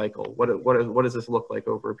through the cycle. What does this look like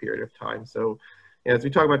over a period of time? So as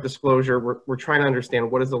we talk about disclosure, we're trying to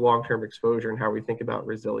understand what is the long-term exposure and how we think about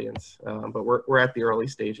resilience. But we're at the early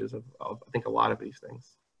stages of I think a lot of these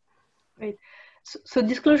things. Right. So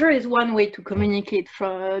disclosure is one way to communicate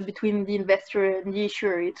between the investor and the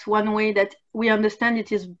issuer. It's one way that we understand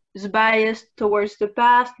it is biased towards the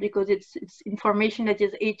past because it's information that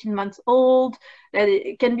is 18 months old, that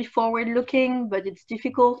it can be forward-looking, but it's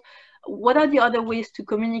difficult. What are the other ways to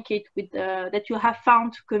communicate that you have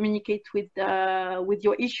found to communicate with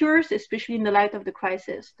your issuers, especially in the light of the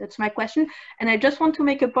crisis? That's my question. And I just want to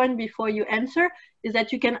make a point before you answer, is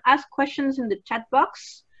that you can ask questions in the chat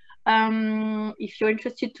box. If you're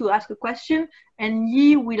interested to ask a question, and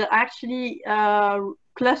Yi will actually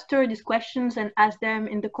cluster these questions and ask them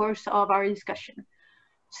in the course of our discussion.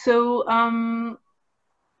 So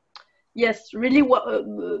yes, really,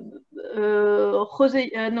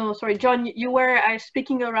 John, you were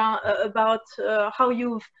speaking about how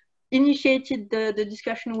you've initiated the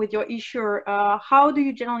discussion with your issuer. How do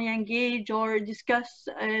you generally engage or discuss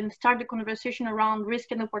and start the conversation around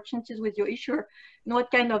risk and opportunities with your issuer? And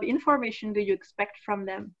what kind of information do you expect from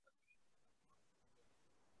them?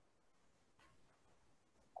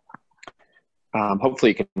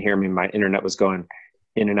 Hopefully you can hear me. My internet was going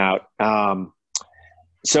in and out.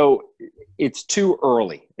 So it's too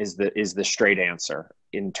early is the straight answer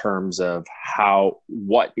in terms of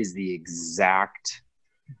what is the exact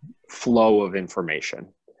flow of information.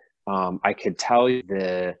 I could tell you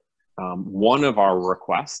that one of our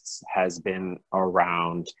requests has been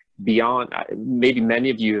around beyond, maybe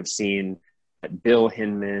many of you have seen that Bill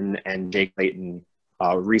Hinman and Jake Layton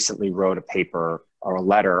recently wrote a paper or a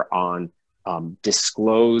letter on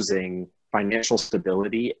disclosing financial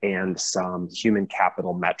stability and some human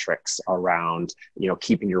capital metrics around,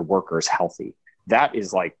 keeping your workers healthy. That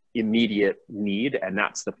is like immediate need, and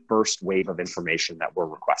that's the first wave of information that we're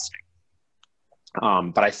requesting.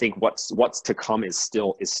 But I think what's to come is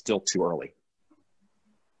still too early.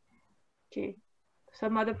 Okay.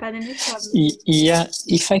 Some other panelists? Yeah,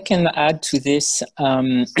 if I can add to this,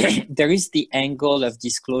 there is the angle of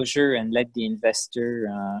disclosure and let the investor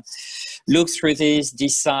look through this,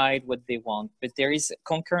 decide what they want. But there is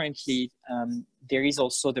concurrently there is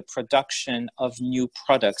also the production of new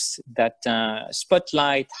products that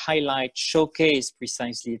spotlight, highlight, showcase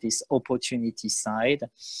precisely this opportunity side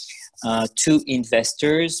to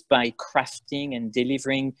investors by crafting and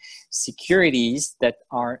delivering securities that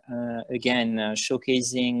are, again,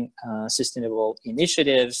 showcasing sustainable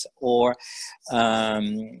initiatives or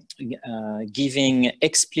giving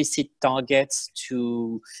explicit targets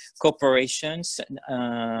to corporations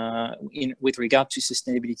with regard to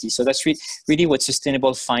sustainability. So that's really what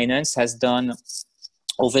sustainable finance has done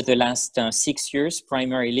over the last 6 years,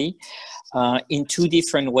 primarily in two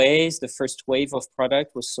different ways. The first wave of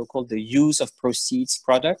product was so-called the use of proceeds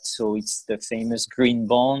product. So it's the famous green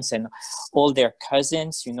bonds and all their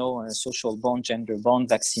cousins, you know, social bond, gender bond,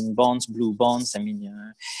 vaccine bonds, blue bonds, I mean,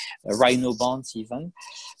 rhino bonds even.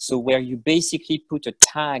 So where you basically put a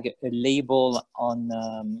tag, a label on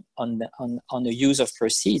the use of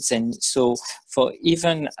proceeds. And so for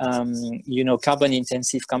even, you know, carbon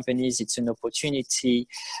intensive companies, it's an opportunity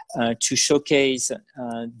to showcase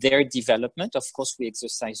their development. Of course, we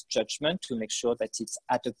exercise judgment to make sure that it's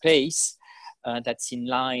at a pace that's in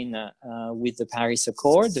line with the Paris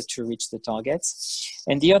Accord to reach the targets.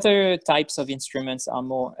 And the other types of instruments are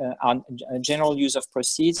more general use of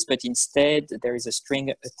proceeds, but instead there is a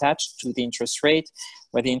string attached to the interest rate,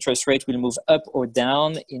 where the interest rate will move up or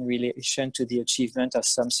down in relation to the achievement of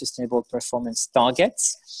some sustainable performance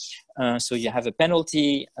targets. So you have a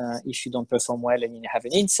penalty if you don't perform well, and you have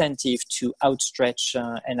an incentive to outstretch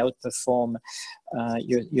and outperform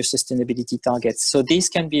your sustainability targets. So this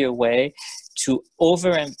can be a way to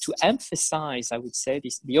emphasize, I would say,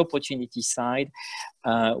 the opportunity side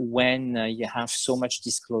when you have so much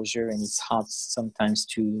disclosure and it's hard sometimes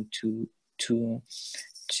to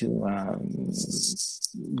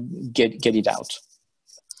get it out.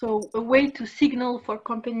 So a way to signal for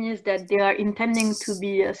companies that they are intending to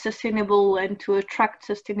be sustainable and to attract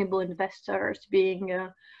sustainable investors, being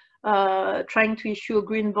trying to issue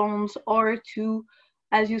green bonds or to,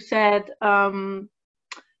 as you said,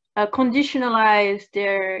 conditionalize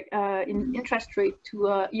their interest rate to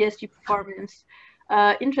ESG performance.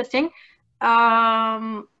 Interesting.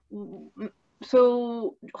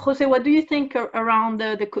 So, Jose, what do you think around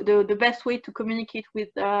the best way to communicate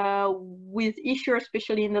with issuers,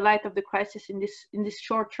 especially in the light of the crisis in this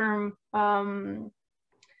short-term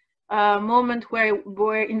moment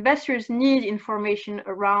where investors need information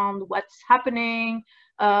around what's happening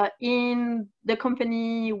in the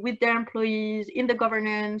company, with their employees, in the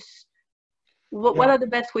governance? What are the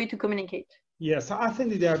best way to communicate? Yes, I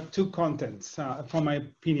think there are two contents, from my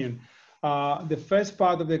opinion. The first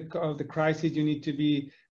part of the crisis, you need to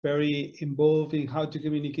be very involved in how to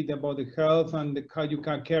communicate about the health and how you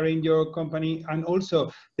can carry in your company, and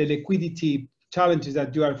also the liquidity challenges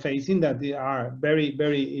that you are facing, that they are very,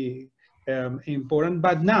 very important.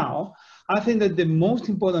 But now, I think that the most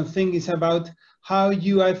important thing is about how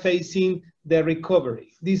you are facing the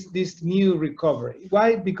recovery, this new recovery.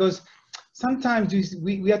 Why? Because sometimes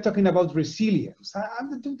we are talking about resilience.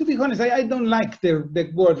 To be honest, I don't like the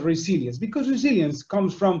word resilience, because resilience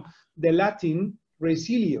comes from the Latin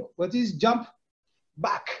resilio, what is jump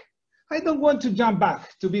back. I don't want to jump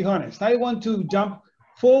back, to be honest. I want to jump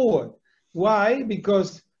forward. Why?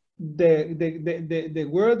 Because the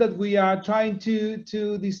word that we are trying to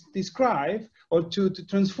describe or to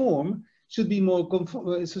transform should be more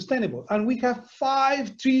sustainable. And we have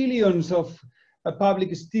 5 trillion of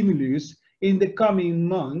public stimulus in the coming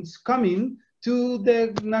months coming to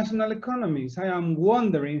the national economies. I am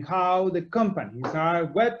wondering how the companies are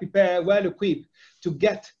well prepared, well equipped to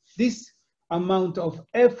get this amount of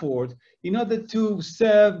effort in order to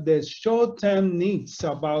serve the short-term needs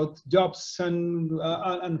about jobs and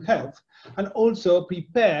health, and also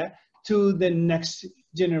prepare to the next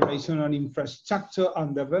generation on infrastructure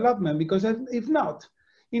and development. Because if not,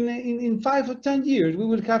 in 5 or 10 years, we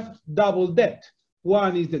will have double debt.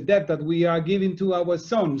 One is the debt that we are giving to our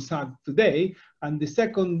sons today, and the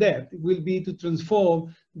second debt will be to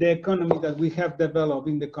transform the economy that we have developed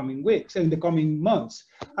in the coming weeks, in the coming months.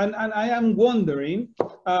 And I am wondering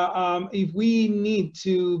if we need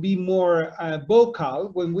to be more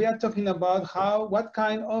vocal when we are talking about what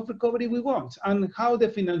kind of recovery we want, and how the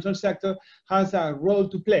financial sector has a role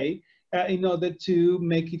to play in order to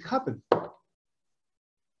make it happen.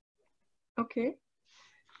 Okay.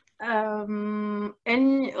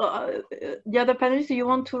 Any the other panelists, do you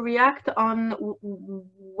want to react on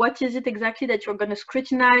what is it exactly that you're going to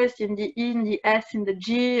scrutinize in the E, in the S, in the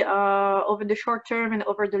G over the short term and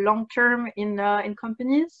over the long term in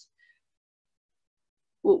companies?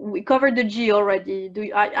 We covered the G already.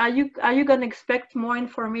 Are you going to expect more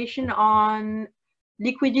information on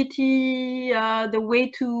liquidity, the way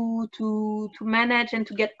to manage and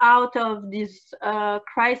to get out of this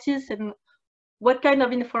crisis, and what kind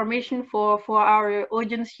of information for our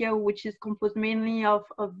audience here, which is composed mainly of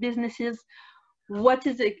businesses, what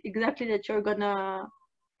is it exactly that you're gonna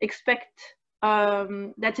expect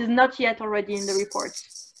that is not yet already in the report?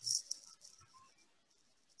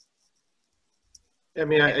 I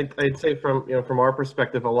mean, I'd say from our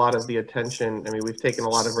perspective, a lot of the attention. I mean, we've taken a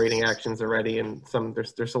lot of rating actions already, and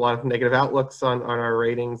there's a lot of negative outlooks on our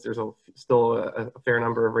ratings. There's still a fair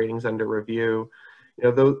number of ratings under review.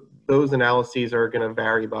 Those analyses are going to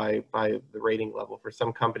vary by the rating level for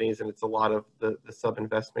some companies, and it's a lot of the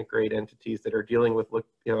sub-investment grade entities that are dealing with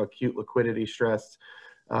acute liquidity stress,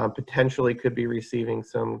 potentially could be receiving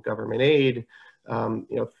some government aid.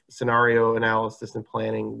 Scenario analysis and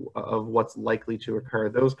planning of what's likely to occur.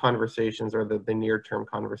 Those conversations are the near-term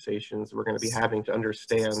conversations we're going to be having to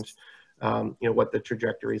understand, what the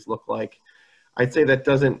trajectories look like. I'd say that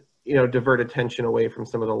doesn't, divert attention away from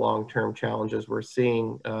some of the long-term challenges we're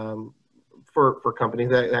seeing for companies.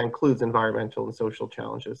 That includes environmental and social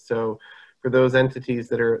challenges. So for those entities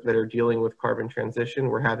that are dealing with carbon transition,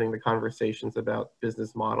 we're having the conversations about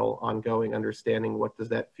business model, ongoing understanding what does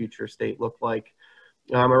that future state look like.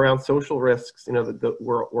 Around social risks,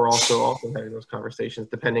 we're also having those conversations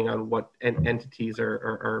depending on what entities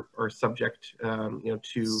are subject,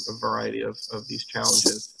 to a variety of these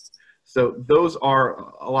challenges. So those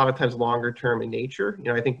are a lot of times longer term in nature.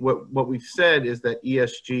 I think what we've said is that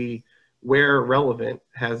ESG, where relevant,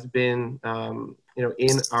 has been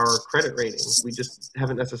in our credit ratings. We just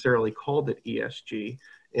haven't necessarily called it ESG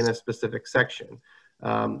in a specific section.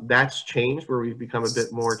 That's changed, where we've become a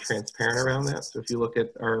bit more transparent around that. So if you look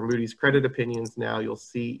at our Moody's credit opinions now, you'll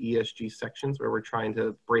see ESG sections where we're trying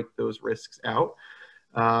to break those risks out.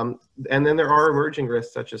 And then there are emerging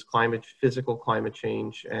risks such as physical climate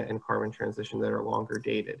change and carbon transition that are longer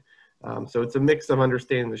dated. So it's a mix of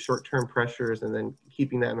understanding the short-term pressures and then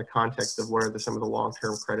keeping that in the context of what are some of the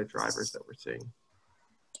long-term credit drivers that we're seeing.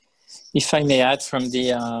 If I may add from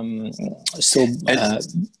the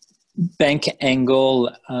bank angle,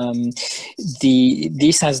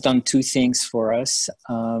 this has done two things for us.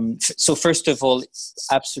 So first of all,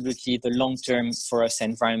 absolutely, the long term for us,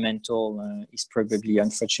 environmental is probably,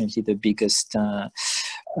 unfortunately, the biggest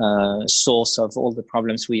source of all the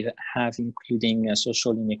problems we have, including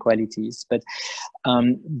social inequalities. But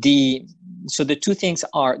the two things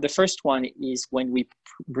are, the first one is when we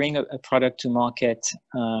bring a product to market,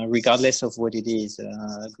 regardless of what it is,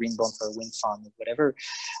 a green bond for a wind farm or whatever,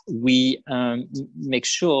 we make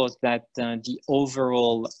sure that the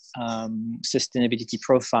overall sustainability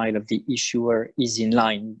profile of the issuer is in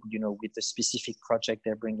line, with the specific project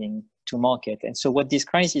they're bringing to market. And so what this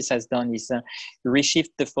crisis has done is reshift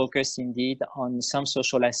the focus indeed on some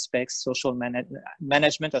social aspects, social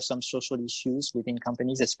management of some social issues within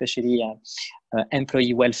companies, especially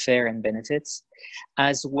employee welfare and benefits,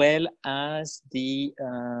 as well as the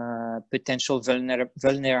potential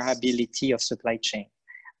vulnerability of supply chain.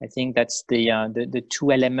 I think that's the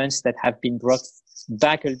two elements that have been brought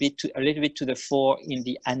back a little bit to the fore in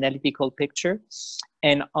the analytical picture.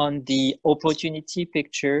 And on the opportunity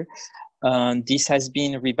picture, this has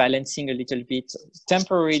been rebalancing a little bit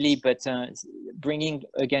temporarily, but bringing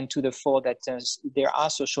again to the fore that there are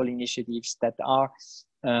social initiatives that are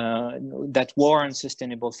that warrant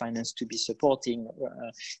sustainable finance to be supporting,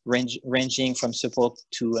 ranging from support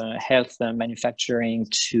to health, manufacturing,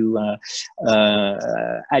 to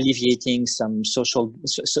alleviating some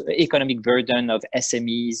economic burden of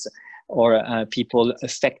SMEs or people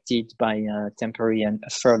affected by temporary and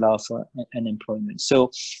furlough for unemployment.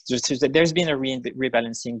 So there's been a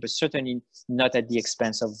rebalancing, but certainly not at the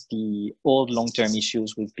expense of the old long-term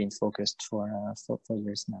issues we've been focused for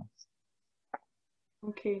years now.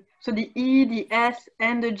 Okay, so the E, the S,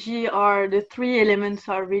 and the G are the three elements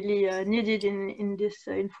are really needed in this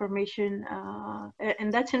information,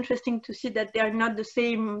 and that's interesting to see that they are not the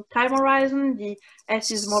same time horizon. The S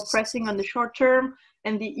is more pressing on the short term,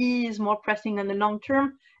 and the E is more pressing on the long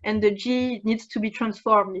term, and the G needs to be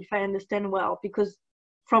transformed, if I understand well, because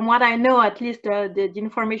from what I know, at least the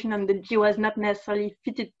information on the G was not necessarily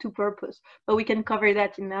fitted to purpose, but we can cover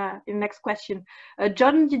that in the next question.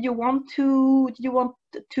 John, did you want to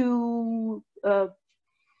add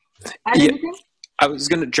anything? I was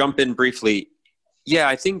going to jump in briefly. Yeah,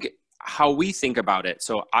 I think how we think about it.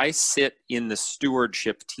 So I sit in the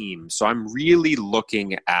stewardship team, so I'm really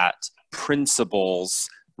looking at principles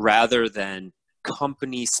rather than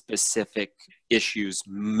company-specific issues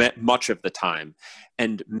much of the time.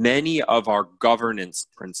 And many of our governance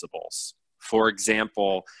principles, for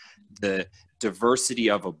example, the diversity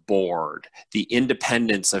of a board, the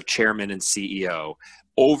independence of chairman and CEO,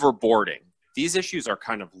 overboarding. These issues are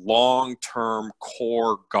kind of long-term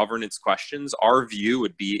core governance questions. Our view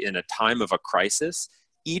would be in a time of a crisis,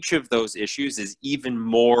 each of those issues is even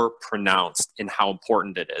more pronounced in how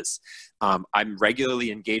important it is. I'm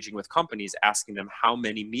regularly engaging with companies, asking them how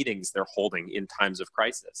many meetings they're holding in times of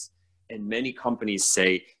crisis. And many companies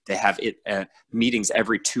say they have meetings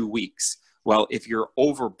every 2 weeks. Well, if you're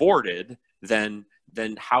overboarded, then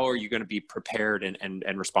how are you going to be prepared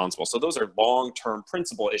and responsible? So those are long-term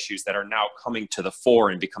principle issues that are now coming to the fore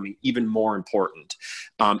and becoming even more important.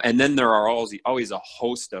 And then there are always a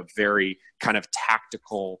host of very kind of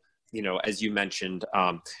tactical, you know, as you mentioned,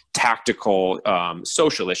 tactical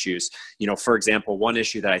social issues. You know, for example, one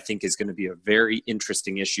issue that I think is going to be a very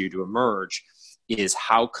interesting issue to emerge is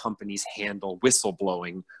how companies handle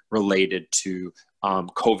whistleblowing related to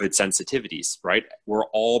COVID sensitivities, right? We're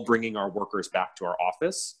all bringing our workers back to our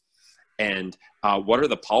office. And what are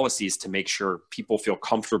the policies to make sure people feel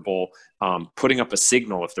comfortable putting up a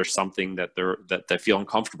signal if there's something that they feel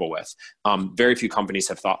uncomfortable with? Very few companies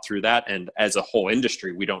have thought through that. And as a whole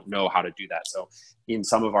industry, we don't know how to do that. So in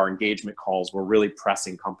some of our engagement calls, we're really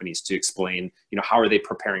pressing companies to explain, you know, how are they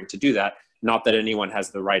preparing to do that? Not that anyone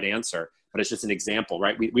has the right answer, but it's just an example,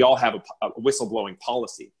 right? We all have a whistleblowing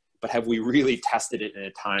policy, but have we really tested it in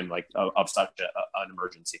a time like of such an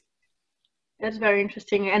emergency? That's very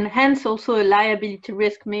interesting. And hence also a liability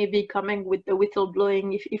risk may be coming with the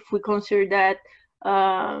whistleblowing if we consider that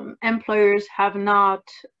employers have not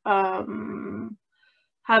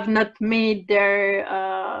made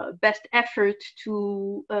their best effort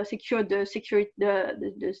to secure the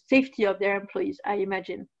safety of their employees, I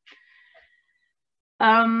imagine.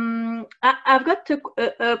 I've got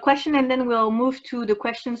a question, and then we'll move to the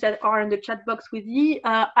questions that are in the chat box with you.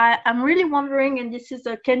 I'm really wondering, and this is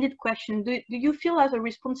a candid question, do you feel as a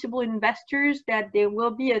responsible investors that there will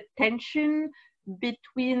be a tension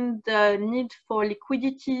between the need for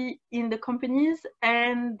liquidity in the companies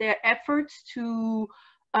and their efforts to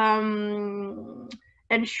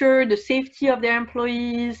ensure the safety of their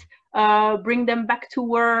employees, bring them back to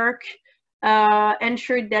work,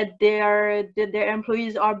 ensure that their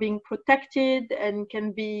employees are being protected and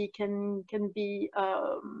can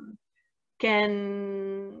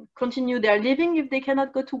continue their living if they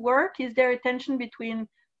cannot go to work? Is there a tension between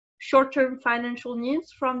short-term financial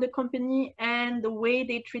needs from the company and the way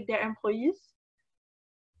they treat their employees?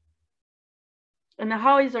 And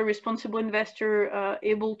how is a responsible investor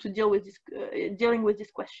able to deal with this, dealing with this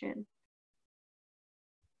question?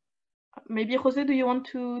 Maybe Jose, do you want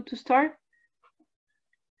to start?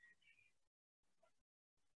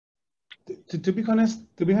 To be honest,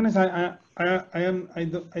 I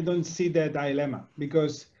don't see the dilemma,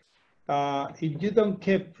 because if you don't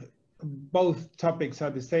keep both topics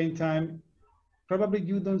at the same time, probably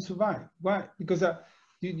you don't survive. Why? Because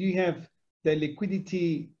you have the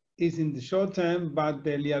liquidity is in the short term, but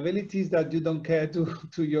the liabilities that you don't care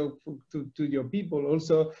to your people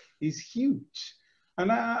also is huge.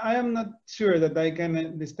 And I am not sure that I can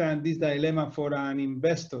understand this dilemma for an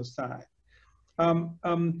investor side.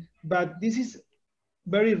 But this is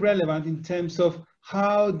very relevant in terms of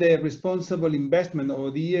how the responsible investment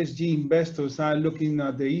or the ESG investors are looking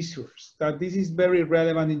at the issuers. That this is very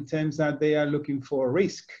relevant in terms that they are looking for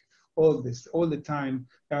risk all the time.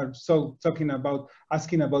 They are so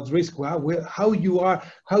asking about risk. Well, how your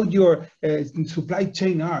supply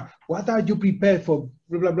chain are. What are you prepared for?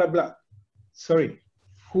 Blah blah blah blah. Sorry,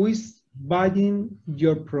 who is buying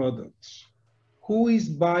your products? Who is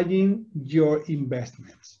buying your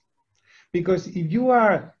investments? Because if you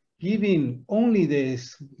are giving only the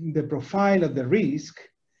profile of the risk,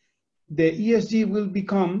 the ESG will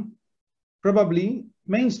become probably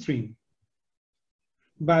mainstream.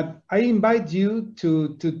 But I invite you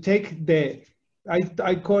to take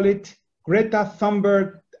I call it Greta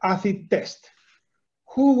Thunberg acid test.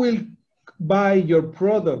 Who will buy your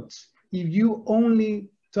products if you only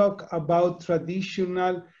talk about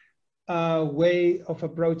traditional way of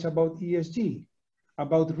approach about ESG,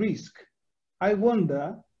 about risk? I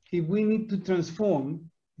wonder if we need to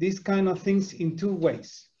transform these kind of things in two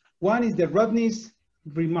ways. One is the Rodney's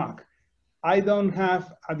remark. I don't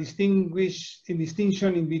have a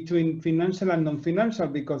distinction in between financial and non-financial,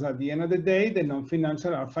 because at the end of the day, the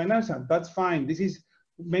non-financial are financial. That's fine. This is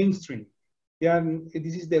mainstream.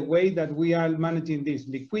 This is the way that we are managing this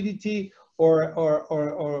liquidity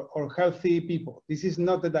or healthy people. This is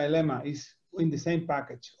not the dilemma. It's in the same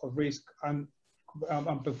package of risk and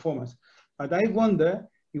performance. But I wonder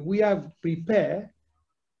if we are prepared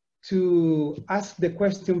to ask the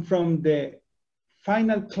question from the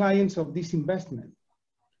final clients of this investment.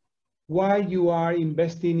 Why you are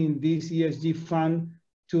investing in this ESG fund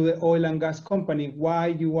to the oil and gas company, why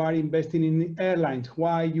you are investing in airlines,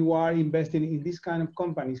 why you are investing in this kind of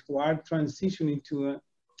companies who are transitioning to,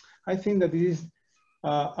 I think that this is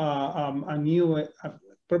a new,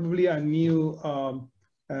 probably a new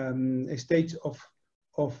stage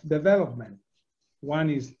of development. One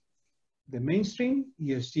is the mainstream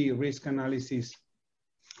ESG risk analysis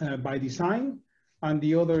by design, and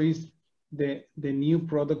the other is the new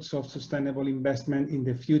products of sustainable investment in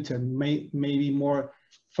the future, maybe more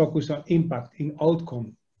focused on impact in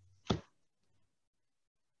outcome.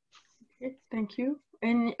 Okay, thank you.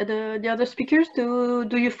 And the other speakers, do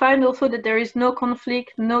you find also that there is no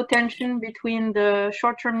conflict, no tension between the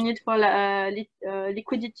short-term need for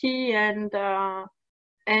liquidity and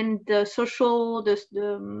the social,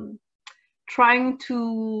 trying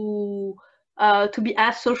to be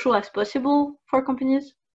as social as possible for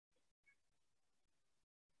companies?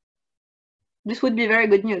 This would be very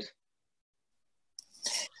good news.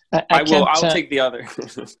 I'll take the other.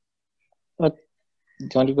 What, do you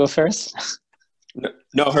want to go first?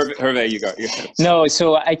 No, Hervé, you go. No,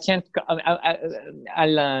 so I can't.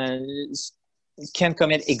 Can't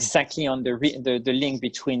comment exactly on the link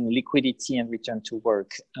between liquidity and return to work,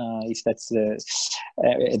 if that's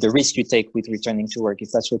the risk you take with returning to work, if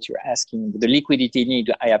that's what you're asking. The liquidity need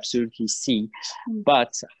I absolutely see,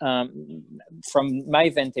 but from my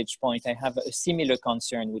vantage point, I have a similar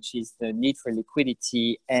concern, which is the need for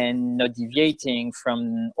liquidity and not deviating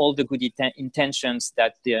from all the good intentions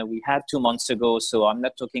that we had 2 months ago. So I'm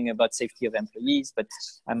not talking about safety of employees, but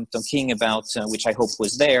I'm talking about, which I hope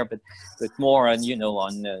was there, but more on, you know,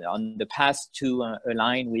 on the path to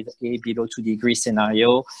align with a below 2 degree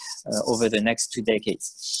scenario over the next 2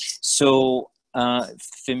 decades. So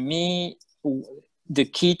for me, the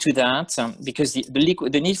key to that, because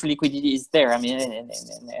the need for liquidity is there. I mean,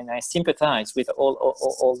 and I sympathize with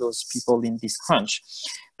all those people in this crunch,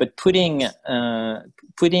 but putting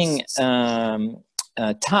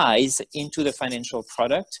ties into the financial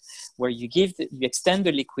product where you extend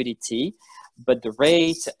the liquidity, but the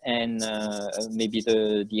rate and maybe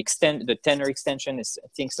the tenor extension is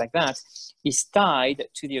things like that is tied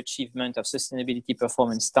to the achievement of sustainability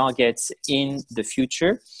performance targets in the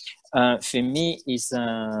future. For me is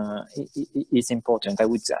important. I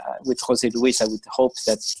would, with José Luis, I would hope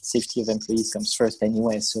that safety of employees comes first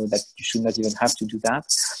anyway, so that you should not even have to do that.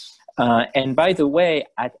 And by the way,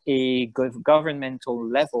 at a governmental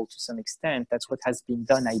level, to some extent, that's what has been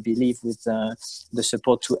done, I believe, with the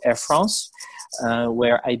support to Air France,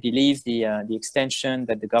 where I believe the extension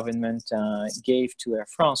that the government gave to Air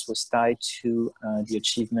France was tied to the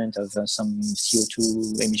achievement of some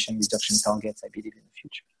CO2 emission reduction targets, I believe, in the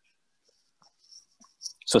future.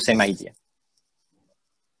 So same idea.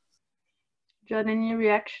 John, any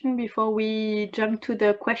reaction before we jump to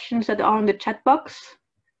the questions that are on the chat box?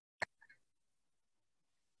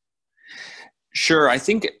 Sure. I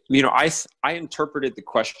think, you know, I interpreted the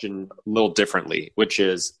question a little differently, which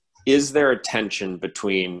is there a tension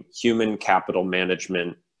between human capital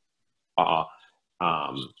management, the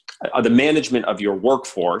management of your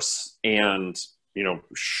workforce and, you know,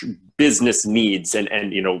 business needs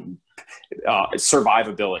and you know,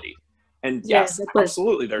 survivability? And yes,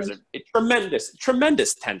 absolutely. There's a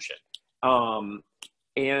tremendous tension.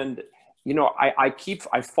 And, you know,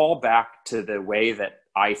 I fall back to the way that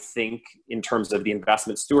I think in terms of the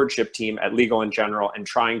investment stewardship team at Legal & General and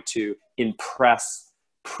trying to impress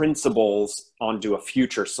principles onto a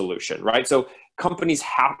future solution, right? So companies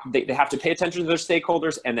they have to pay attention to their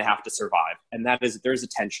stakeholders and they have to survive. And there's a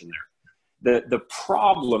tension there. The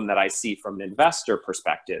problem that I see from an investor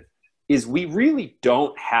perspective is we really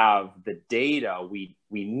don't have the data we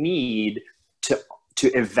need to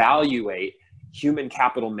evaluate human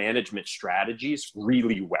capital management strategies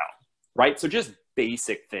really well, right? So just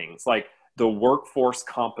basic things like the workforce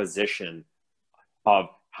composition of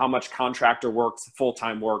how much contractor works,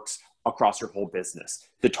 full-time works across your whole business,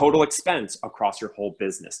 the total expense across your whole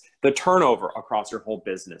business, the turnover across your whole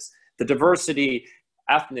business, the diversity,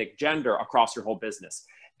 ethnic, gender across your whole business.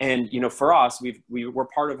 And, you know, for us, we're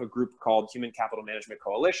part of a group called Human Capital Management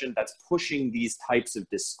Coalition that's pushing these types of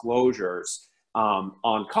disclosures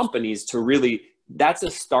on companies to really, that's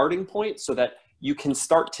a starting point so that you can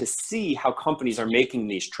start to see how companies are making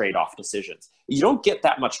these trade-off decisions. You don't get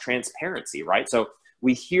that much transparency, right? So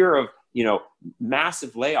we hear of, you know,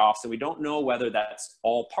 massive layoffs and we don't know whether that's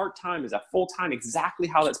all part-time, is that full-time, exactly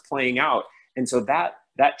how that's playing out. And so that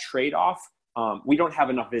trade-off, we don't have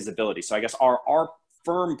enough visibility. So I guess our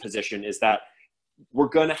firm position is that we're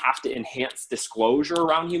going to have to enhance disclosure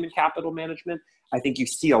around human capital management. I think you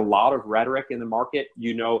see a lot of rhetoric in the market.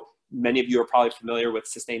 You know, many of you are probably familiar with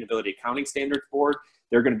Sustainability Accounting Standards Board.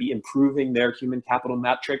 They're going to be improving their human capital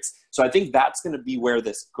metrics. So I think that's going to be where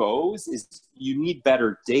this goes, is you need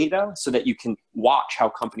better data so that you can watch how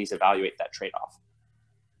companies evaluate that trade-off.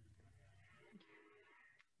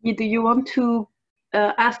 Do you want to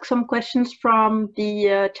ask some questions from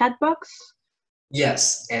the chat box?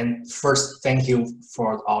 Yes, and first, thank you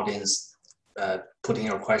for the audience putting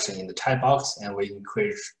your question in the chat box, and we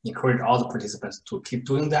encourage all the participants to keep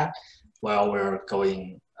doing that while we're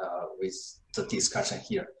going with the discussion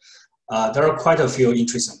here. There are quite a few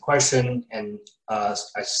interesting questions, and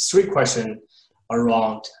 3 questions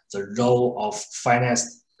around the role of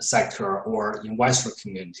finance sector or investor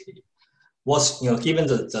community. What's, given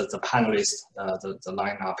the panelists, the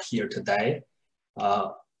lineup here today,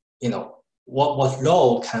 what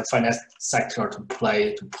role can finance sector to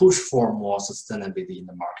play to push for more sustainability in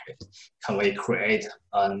the market? Can we create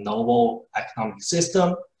a novel economic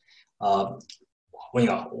system? How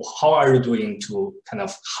are you doing to kind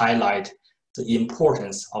of highlight the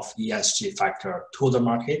importance of ESG factor to the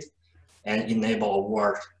market and enable a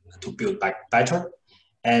world to build back better?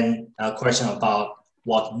 And a question about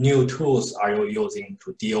what new tools are you using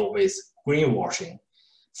to deal with greenwashing?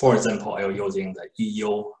 For example, are you using the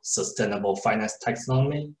EU Sustainable Finance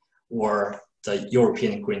Taxonomy or the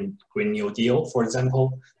European Green New Deal, for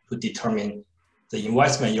example, to determine the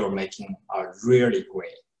investment you're making are really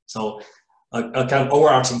green? So a kind of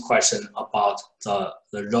overarching question about the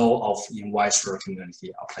role of investor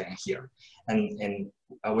community are playing here. And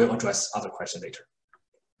I will address other questions later.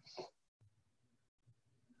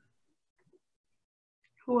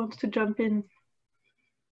 Who wants to jump in?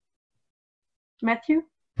 Matthew?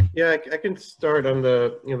 Yeah, I can start on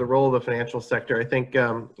the the role of the financial sector. I think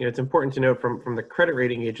it's important to note from the credit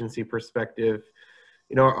rating agency perspective,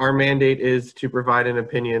 our mandate is to provide an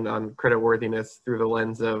opinion on creditworthiness through the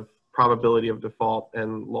lens of probability of default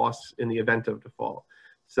and loss in the event of default.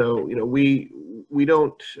 So we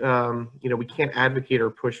don't we can't advocate or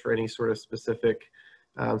push for any sort of specific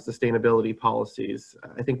sustainability policies.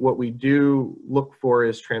 I think what we do look for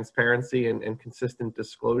is transparency and consistent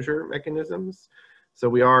disclosure mechanisms. So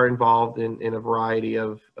we are involved in a variety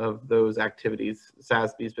of those activities.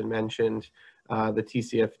 SASB has been mentioned, the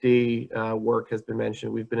TCFD work has been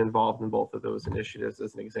mentioned. We've been involved in both of those initiatives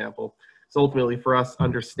as an example. So ultimately for us,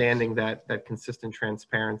 understanding that consistent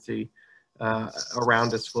transparency around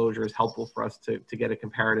disclosure is helpful for us to get a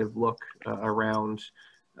comparative look around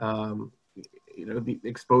the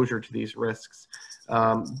exposure to these risks.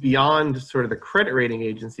 Beyond sort of the credit rating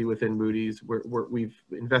agency within Moody's, we've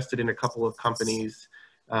invested in a couple of companies,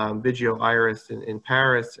 Vigeo Eiris in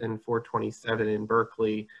Paris and 427 in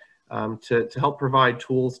Berkeley, to help provide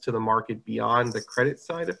tools to the market beyond the credit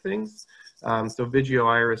side of things. So Vigeo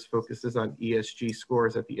Eiris focuses on ESG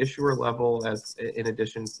scores at the issuer level, in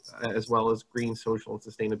addition, as well as green, social, and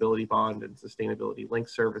sustainability bond and sustainability linked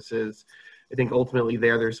services. I think ultimately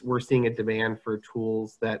we're seeing a demand for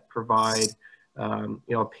tools that provide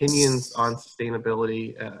opinions on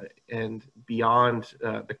sustainability and beyond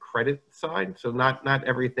the credit side. So not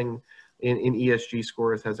everything in ESG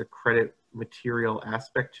scores has a credit material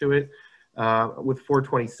aspect to it. With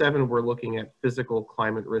 427, we're looking at physical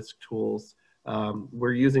climate risk tools.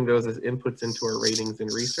 We're using those as inputs into our ratings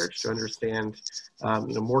and research to understand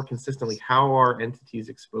more consistently how are entities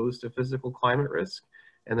exposed to physical climate risk,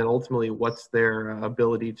 and then ultimately what's their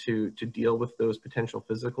ability to deal with those potential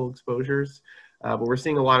physical exposures. But we're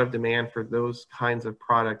seeing a lot of demand for those kinds of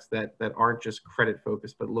products that aren't just credit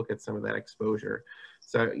focused, but look at some of that exposure.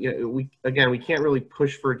 So we can't really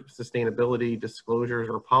push for sustainability disclosures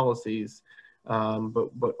or policies,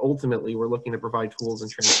 but ultimately we're looking to provide tools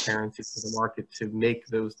and transparency to the market to make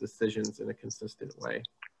those decisions in a consistent way.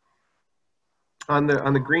 On the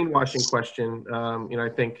greenwashing question, I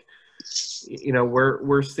think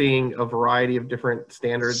we're seeing a variety of different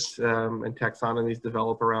standards and taxonomies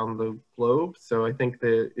develop around the globe. So I think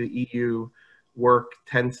the EU work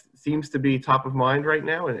seems to be top of mind right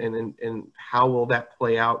now, and how will that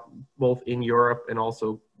play out both in Europe and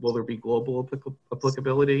also will there be global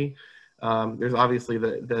applicability? There's obviously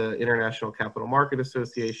the International Capital Market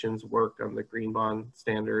Association's work on the green bond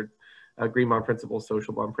standard. Green bond principles,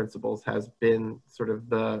 social bond principles has been sort of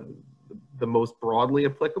the most broadly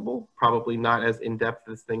applicable, probably not as in-depth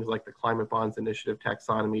as things like the Climate Bonds Initiative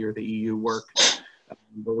taxonomy or the EU work,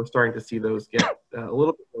 but we're starting to see those get a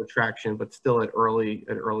little bit more traction, but still at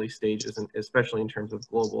early stages, and especially in terms of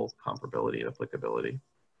global comparability and applicability.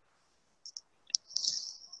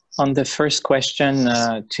 On the first question,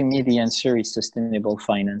 to me, the answer is sustainable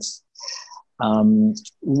finance.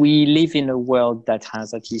 We live in a world that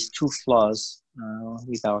has at least two flaws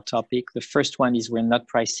with our topic. The first one is we're not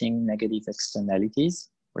pricing negative externalities.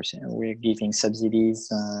 We're giving subsidies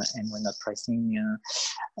and we're not pricing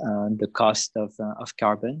the cost of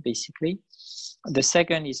carbon, basically. The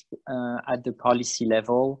second is at the policy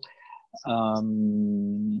level,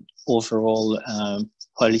 overall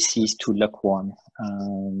policies too lukewarm.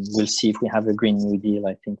 We'll see if we have a Green New Deal.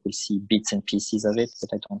 I think we'll see bits and pieces of it,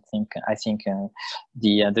 but I think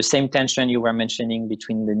the same tension you were mentioning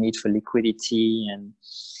between the need for liquidity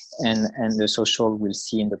and the social we'll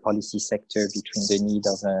see in the policy sector between the need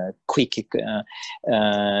of a quick,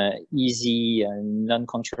 easy,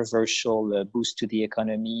 non-controversial boost to the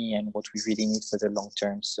economy and what we really need for the long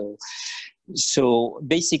term. So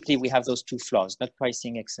basically we have those two flaws, not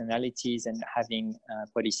pricing externalities and having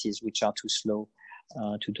policies which are too slow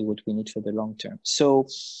to do what we need for the long term. So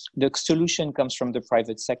the solution comes from the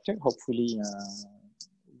private sector. Hopefully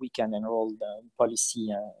we can enroll the policy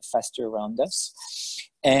faster around us.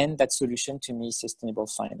 And that solution to me is sustainable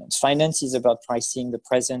finance. Finance is about pricing the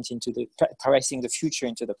present into pricing the future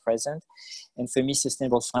into the present. And for me,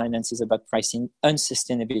 sustainable finance is about pricing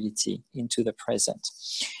unsustainability into the present.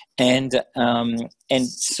 And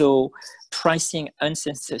so pricing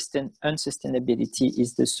unsustainability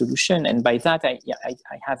is the solution. And by that, I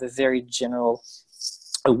have a very general,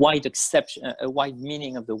 a wide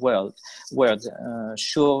meaning of the word.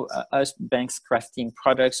 Sure, us banks crafting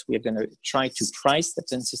products, we're going to try to price that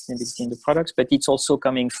unsustainability in the products, but it's also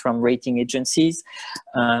coming from rating agencies,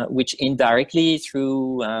 which indirectly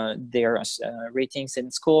through their ratings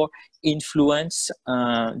and score influence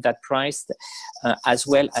that price, as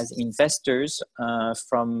well as investors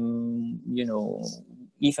from,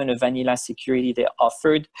 even a vanilla security they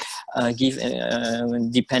offered,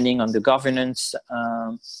 depending on the governance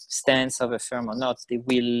stance of a firm or not, they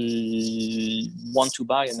will want to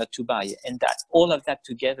buy or not to buy. And that all of that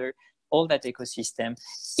together, all that ecosystem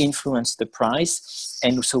influence the price.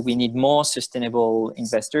 And so we need more sustainable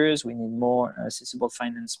investors, we need more sustainable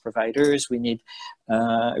finance providers, we need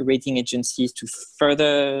rating agencies to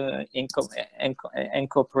further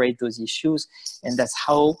incorporate those issues. And that's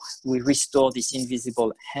how we restore this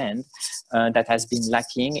invisible hand that has been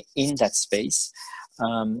lacking in that space.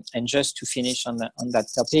 And just to finish on that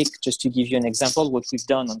topic, just to give you an example, what we've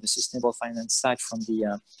done on the sustainable finance side from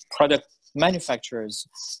the product manufacturers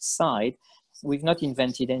side, we've not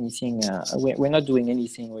invented anything. We're not doing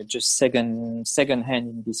anything. We're just second hand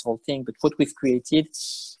in this whole thing. But what we've created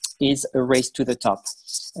is a race to the top.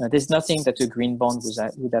 There's nothing that a green bond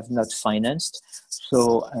would have not financed.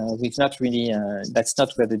 So we've not really, that's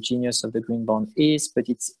not where the genius of the green bond is, but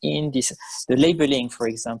it's in this, the labeling, for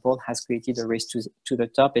example, has created a race to the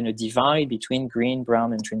top and a divide between green,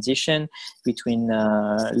 brown, and transition, between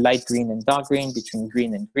light green and dark green, between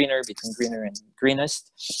green and greener, between greener and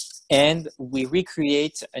greenest. And we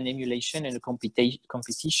recreate an emulation and a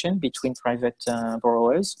competition between private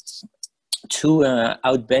borrowers to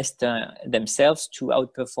outbest themselves, to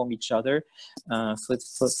outperform each other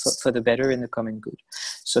for the better and the common good.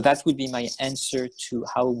 So that would be my answer to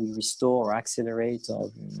how we restore or accelerate or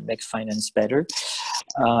make finance better.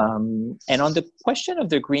 And on the question of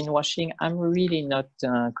the greenwashing, I'm really not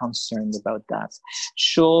concerned about that.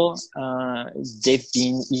 Sure, there've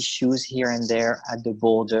been issues here and there at the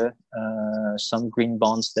border, some green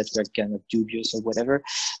bonds that were kind of dubious or whatever,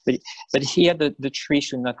 but here the tree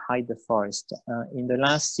should not hide the forest. In the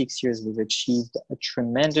last 6 years, we've achieved a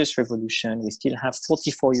tremendous revolution. We still have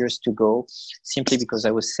 44 years to go, simply because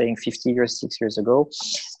I was saying 50 years, 6 years ago.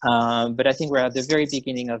 But I think we're at the very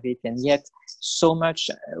beginning of it, and yet so much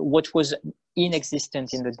what was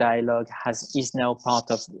inexistent in the dialogue is now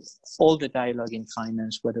part of all the dialogue in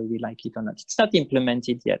finance, whether we like it or not. It's not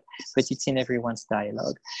implemented yet, but it's in everyone's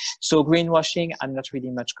dialogue. So greenwashing, I'm not really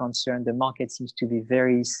much concerned. The market seems to be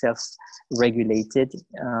very self-regulated,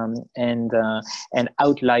 and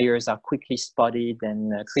outliers are quickly spotted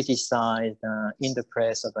and criticized in the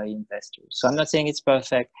press or by investors. So I'm not saying it's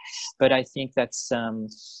perfect, but I think that's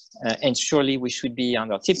and surely we should be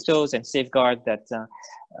on our tiptoes and safeguard that.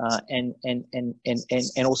 And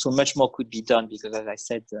also much more could be done, because, as I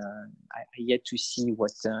said, I yet to see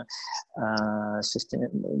what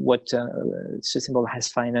sustainable has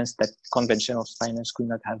financed that conventional finance could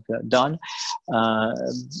not have done.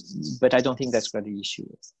 But I don't think that's where the issue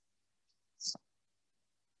is.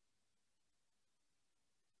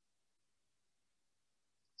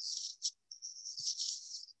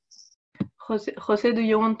 Jose, do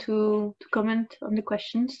you want to comment on the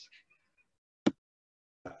questions?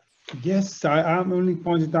 Yes, I'm only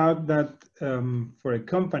pointed out that for a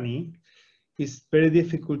company, it's very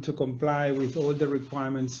difficult to comply with all the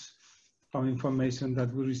requirements of information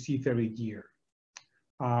that we receive every year.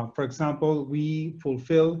 For example, we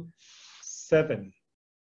fulfill seven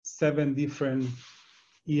different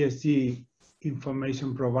ESG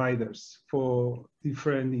information providers for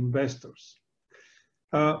different investors.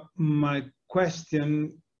 My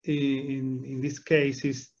question in this case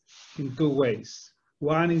is in two ways.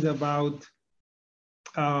 One is about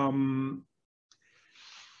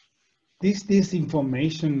this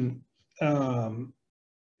information, how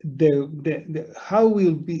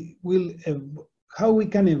we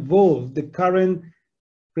can evolve the current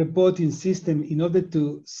reporting system in order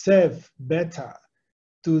to serve better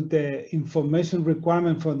to the information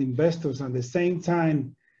requirement from the investors, at the same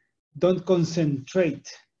time don't concentrate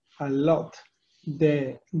a lot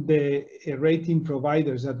the rating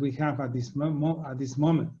providers that we have at this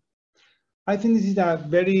moment. I think this is a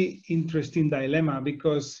very interesting dilemma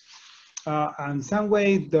because in some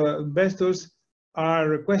way the investors are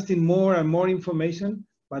requesting more and more information,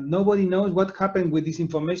 but nobody knows what happened with this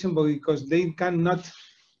information because they cannot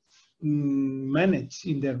manage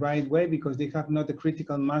in the right way because they have not the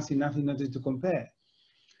critical mass enough in order to compare.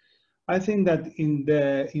 I think that in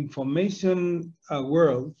the information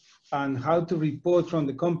world and how to report from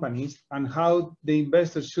the companies and how the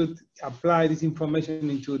investors should apply this information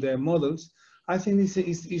into their models, I think this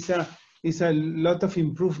is a lot of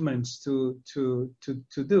improvements to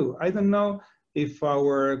do. I don't know if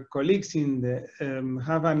our colleagues in the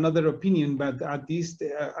have another opinion, but at least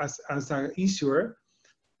as an issuer,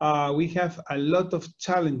 we have a lot of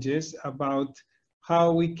challenges about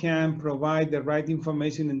how we can provide the right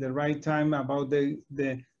information in the right time about the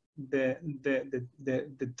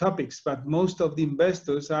topics. But most of the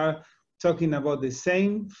investors are talking about the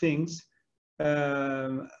same things,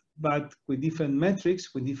 but with different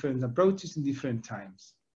metrics, with different approaches in different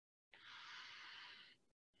times.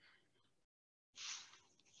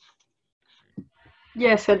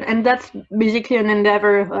 Yes, and that's basically an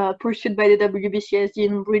endeavor pursued by the WBCSD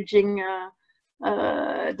in bridging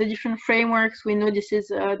the different frameworks. We know this is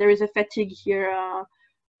there is a fatigue here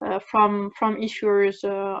from issuers,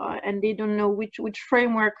 and they don't know which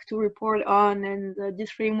framework to report on, and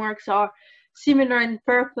these frameworks are similar in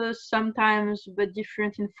purpose sometimes, but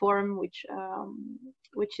different in form, which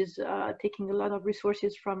is taking a lot of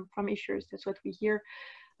resources from issuers. That's what we hear.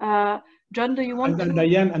 John, do you want to?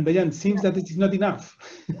 And Diane, seems that it is not enough.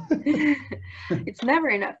 It's never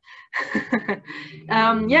enough.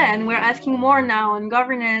 Yeah, and we're asking more now on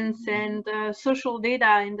governance and social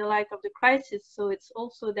data in the light of the crisis. So it's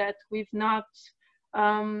also that we've not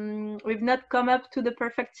come up to the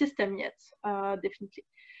perfect system yet, definitely.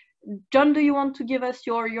 John, do you want to give us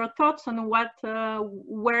your thoughts on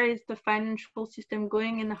where is the financial system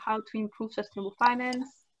going and how to improve sustainable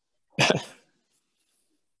finance?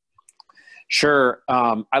 Sure.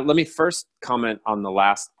 Let me first comment on the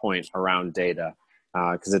last point around data,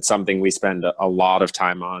 because it's something we spend a lot of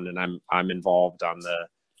time on, and I'm involved on the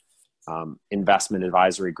investment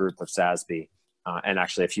advisory group of SASB, and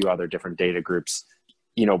actually a few other different data groups.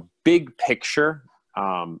 You know, big picture,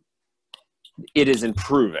 it is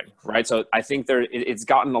improving, right? So I think it's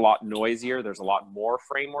gotten a lot noisier. There's a lot more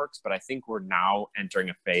frameworks, but I think we're now entering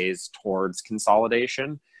a phase towards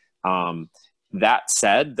consolidation. That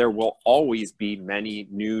said, there will always be many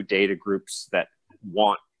new data groups that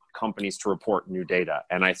want companies to report new data.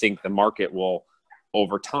 And I think the market will,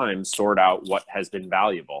 over time, sort out what has been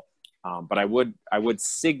valuable. But I would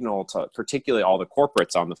signal to particularly all the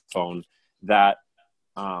corporates on the phone that,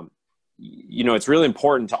 you know, it's really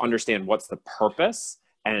important to understand what's the purpose.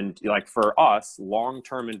 And like for us,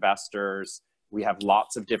 long-term investors, we have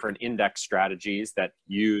lots of different index strategies that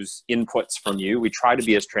use inputs from you. We try to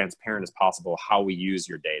be as transparent as possible how we use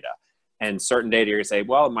your data. And certain data, you're gonna say,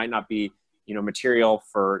 well, it might not be, you know, material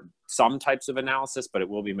for some types of analysis, but it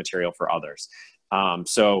will be material for others.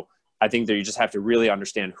 So I think that you just have to really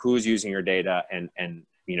understand who's using your data, and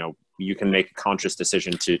you know, you can make a conscious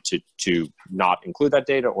decision to not include that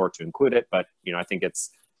data or to include it. But you know, I think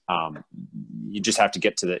it's you just have to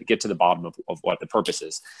get to the bottom of what the purpose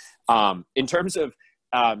is. In terms of,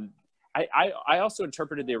 I also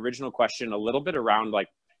interpreted the original question a little bit around like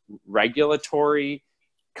regulatory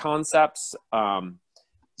concepts.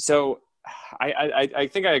 So I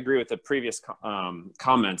think I agree with the previous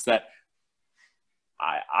comments that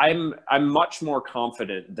I'm much more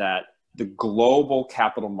confident that the global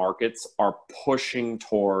capital markets are pushing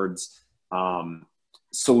towards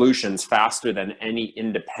solutions faster than any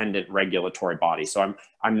independent regulatory body. So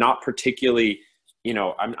I'm not particularly you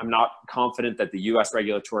know, I'm not confident that the U.S.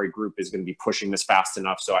 regulatory group is going to be pushing this fast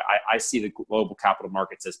enough. So I see the global capital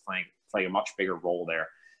markets as playing a much bigger role there.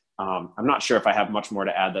 I'm not sure if I have much more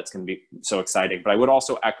to add that's going to be so exciting, but I would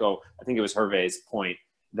also echo, I think it was Hervé's point,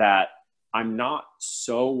 that I'm not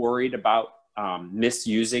so worried about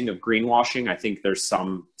misusing of greenwashing. I think there's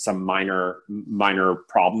some minor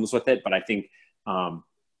problems with it, but I think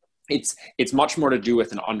it's much more to do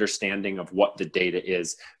with an understanding of what the data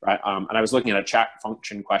is, right? And I was looking at a chat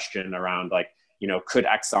function question around, like, you know, could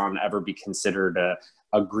Exxon ever be considered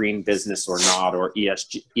a green business or not, or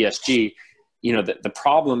ESG? You know, the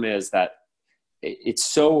problem is that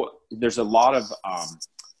there's a lot of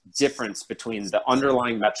difference between the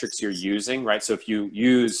underlying metrics you're using, right? So if you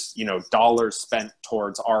use, you know, dollars spent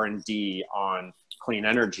towards R&D on clean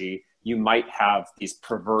energy, you might have these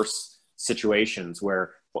perverse situations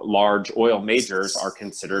where large oil majors are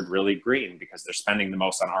considered really green because they're spending the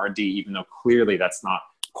most on R&D, even though clearly that's not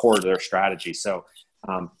core to their strategy. So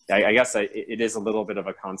I guess it is a little bit of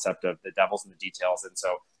a concept of the devil's in the details. And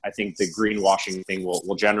so I think the greenwashing thing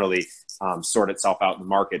will generally sort itself out in the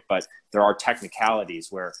market, but there are technicalities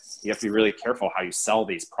where you have to be really careful how you sell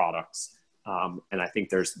these products. And I think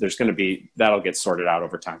there's going to be, that'll get sorted out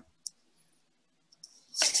over time.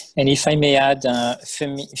 And if I may add, for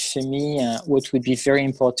me, what would be very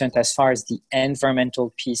important as far as the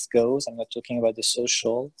environmental piece goes, I'm not talking about the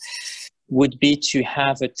social, would be to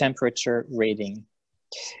have a temperature rating.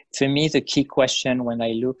 For me, the key question when I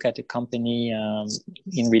look at a company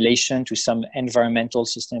in relation to some environmental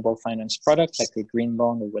sustainable finance product, like a green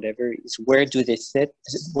bond or whatever, is where do they sit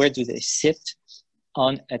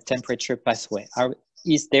on a temperature pathway?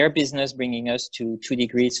 Is their business bringing us to 2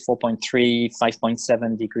 degrees, 4.3,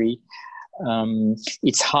 5.7 degree?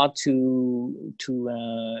 It's hard to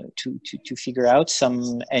figure out.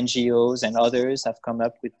 Some NGOs and others have come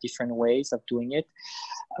up with different ways of doing it.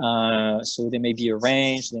 So there may be a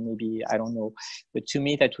range, there may be, I don't know. But to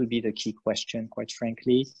me, that would be the key question, quite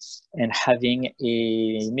frankly. And having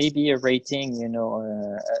maybe a rating, you know,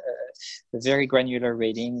 a very granular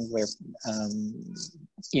rating where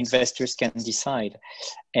investors can decide.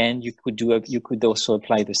 And you could also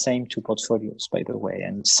apply the same to portfolios, by the way.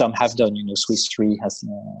 And some have done, you know, Swiss Re has,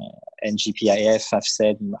 and GPIF have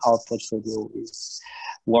said our portfolio is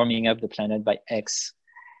warming up the planet by X.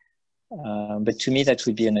 But to me, that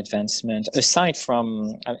would be an advancement, aside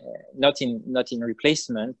from not in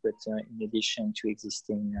replacement, but in addition to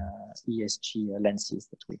existing ESG lenses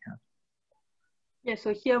that we have. Yeah,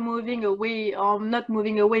 so here moving away, not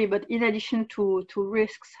moving away, but in addition to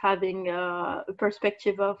risks, having a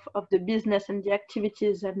perspective of the business and the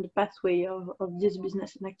activities and the pathway of this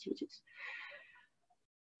business and activities.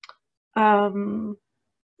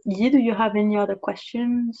 Yi, do you have any other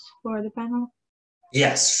questions for the panel?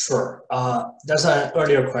 Yes, sure. There's an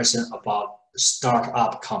earlier question about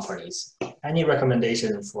startup companies. Any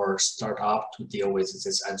recommendation for startup to deal with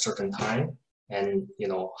this uncertain time? And, you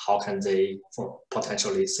know, how can they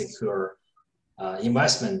potentially secure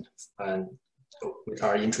investment and which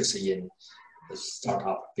are interested in the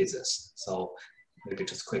startup business? So maybe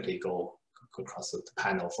just quickly go across the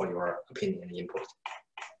panel for your opinion and input.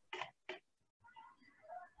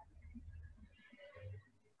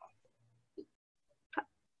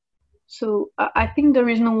 So I think the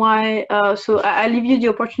reason why, so I leave you the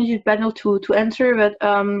opportunity panel to answer, but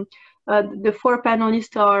the 4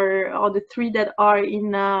 panelists are the 3 that are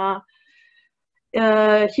in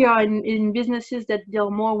here are in businesses that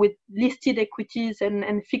deal more with listed equities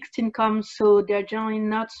and fixed income. So they're generally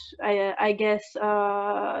not, I guess,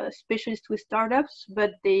 specialists with startups,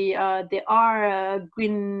 but they are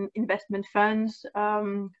green investment funds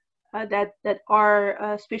that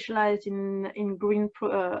are specialized in green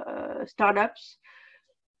startups.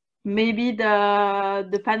 Maybe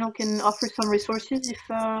the panel can offer some resources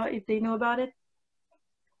if they know about it.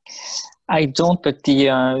 I don't, but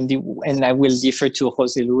and I will defer to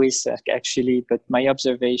Jose Luis actually. But my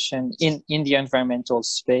observation in the environmental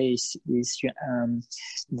space is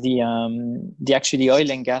the actually oil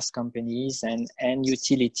and gas companies and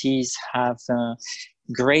utilities have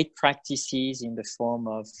great practices in the form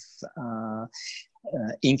of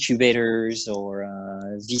incubators or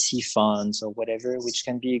VC funds or whatever, which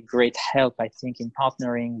can be a great help, I think, in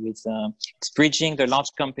partnering with bridging the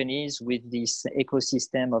large companies with this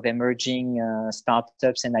ecosystem of emerging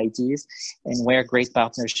startups and ideas, and where great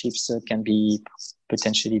partnerships can be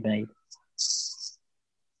potentially made.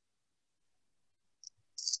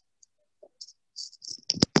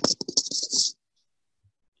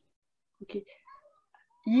 Okay.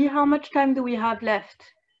 Yi, how much time do we have left?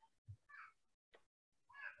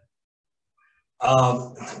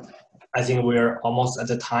 I think we're almost at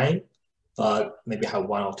the time, but maybe have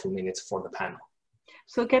 1 or 2 minutes for the panel.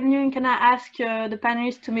 So can I ask the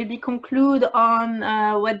panelists to maybe conclude on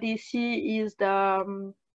what they see is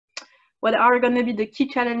the what are going to be the key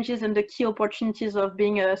challenges and the key opportunities of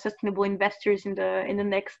being a sustainable investors in the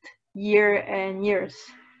next year and years?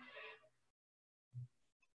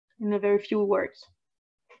 In a very few words.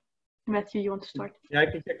 Matthew, you want to start? Yeah, I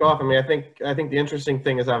can kick off. I mean, I think the interesting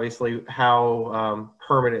thing is obviously how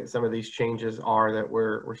permanent some of these changes are that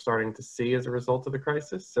we're starting to see as a result of the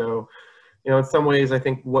crisis. So, you know, in some ways, I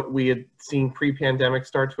think what we had seen pre-pandemic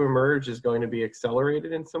start to emerge is going to be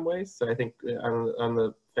accelerated in some ways. So I think on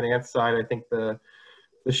the finance side, I think the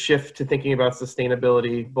shift to thinking about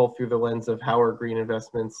sustainability, both through the lens of how are green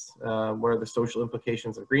investments, what are the social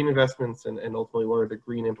implications of green investments, and ultimately what are the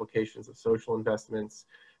green implications of social investments.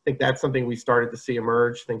 I think that's something we started to see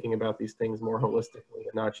emerge, thinking about these things more holistically,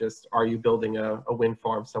 and not just, are you building a wind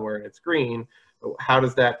farm somewhere and it's green? How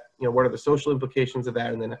does that, you know, what are the social implications of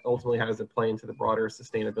that? And then ultimately, how does it play into the broader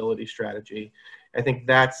sustainability strategy? I think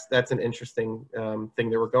that's an interesting thing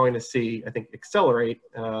that we're going to see, I think, accelerate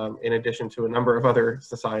in addition to a number of other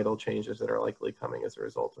societal changes that are likely coming as a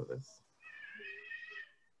result of this.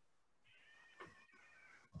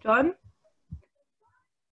 John?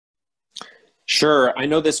 Sure. I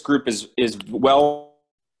know this group is well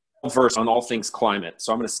versed on all things climate,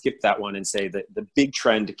 so I'm going to skip that one and say that the big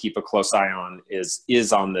trend to keep a close eye on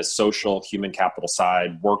is on the social human capital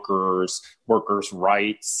side, workers'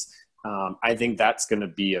 rights. I think that's going to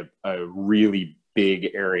be a really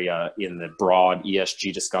big area in the broad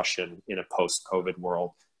ESG discussion in a post-COVID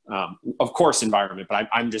world. Of course, environment, but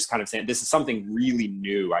I'm just kind of saying this is something really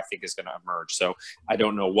new I think is going to emerge. So I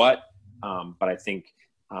don't know what, but I think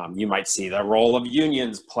you might see the role of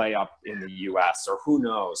unions play up in the US, or who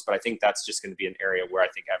knows, but I think that's just going to be an area where I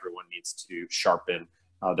think everyone needs to sharpen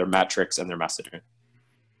their metrics and their messaging.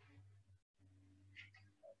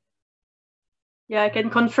 Yeah, I can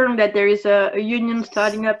confirm that there is a union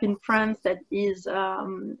starting up in France that is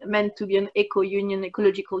meant to be an eco-union,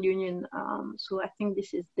 ecological union. So I think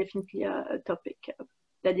this is definitely a topic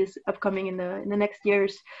that is upcoming in the next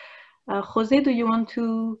years. Jose, do you want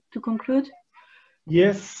to conclude?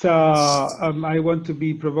 Yes, I want to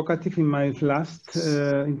be provocative in my last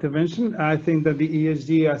intervention. I think that the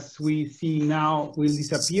ESG as we see now will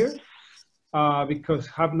disappear because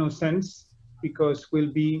have no sense, because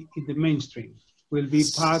will be in the mainstream, will be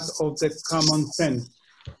part of the common sense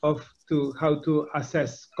of how to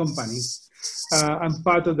assess companies and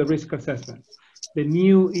part of the risk assessment. The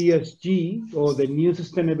new ESG or the new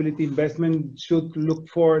sustainability investment should look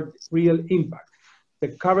for real impact. The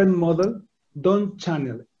current model don't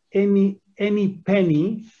channel any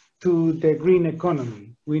penny to the green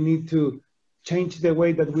economy. We need to change the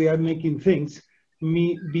way that we are making things,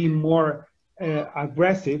 be more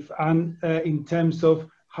aggressive, and in terms of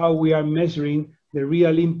how we are measuring the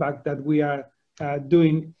real impact that we are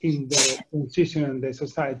doing in the transition and the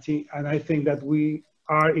society. And I think that we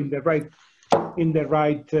are in the right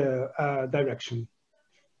direction.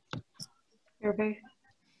 Okay,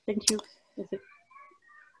 thank you.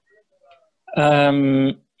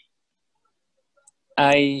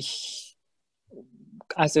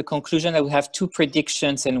 As a conclusion, I will have two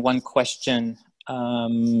predictions and one question.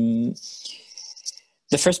 The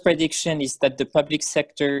first prediction is that the public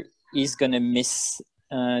sector is going to miss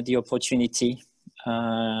the opportunity,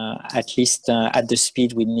 at least at the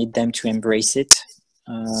speed we need them to embrace it.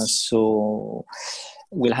 So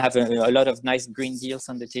we'll have a lot of nice green deals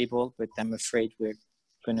on the table, but I'm afraid we're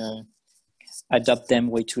going to adopt them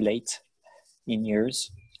way too late in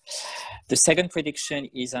years. The second prediction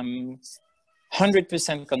is I'm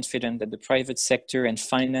 100% confident that the private sector and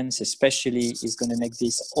finance especially is going to make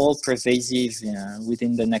this all pervasive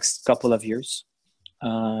within the next couple of years.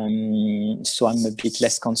 So I'm a bit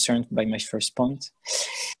less concerned by my first point.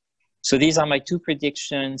 So these are my two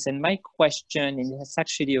predictions, and my question, and it's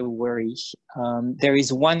actually a worry. There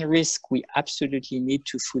is one risk we absolutely need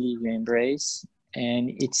to fully embrace,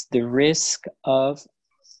 and it's the risk of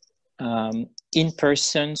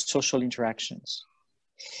in-person social interactions.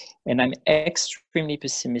 And I'm extremely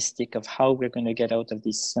pessimistic of how we're going to get out of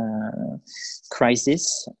this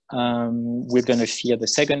crisis. We're going to fear the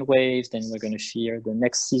second wave, then we're going to fear the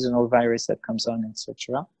next seasonal virus that comes on,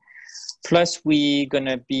 etc. Plus, we're going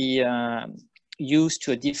to be used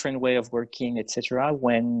to a different way of working, etc.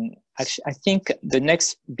 When actually, I think the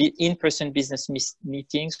next in-person business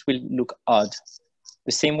meetings will look odd.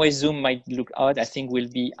 The same way Zoom might look odd, I think will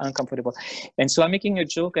be uncomfortable. And so I'm making a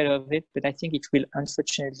joke out of it, but I think it will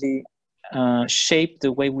unfortunately shape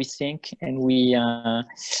the way we think, and we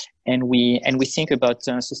think about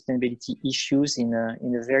sustainability issues in a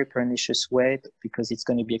very pernicious way, because it's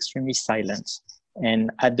going to be extremely silent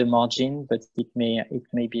and at the margin, but it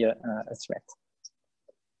may be a threat.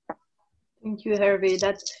 Thank you, Hervé.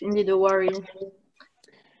 That's indeed a worry.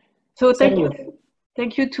 So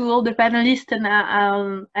thank you to all the panelists, and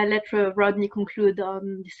I'll let Rodney conclude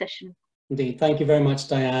on this session. Indeed, thank you very much,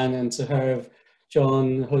 Diane, and to Hervé,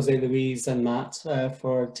 John, Jose Luis, and Matt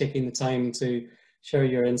for taking the time to share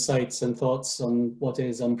your insights and thoughts on what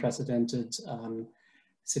is unprecedented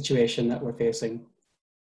situation that we're facing.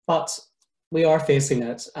 But we are facing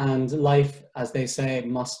it, and life, as they say,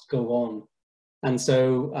 must go on. And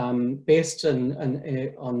so based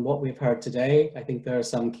on what we've heard today, I think there are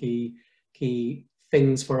some key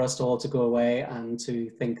things for us all to go away and to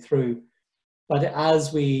think through. But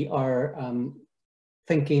as we are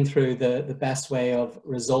thinking through the best way of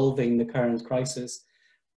resolving the current crisis,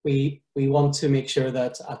 we want to make sure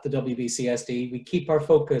that at the WBCSD, we keep our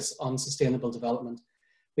focus on sustainable development.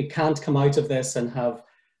 We can't come out of this and have,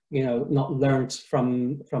 not learnt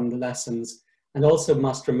from the lessons, and also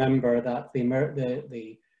must remember that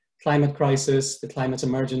the climate crisis, the climate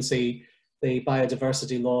emergency, the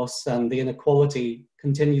biodiversity loss, and the inequality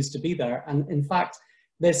continues to be there. And in fact,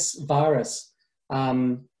 this virus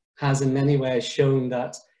has in many ways shown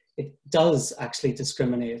that it does actually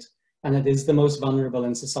discriminate, and it is the most vulnerable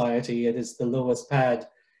in society. It is the lowest paid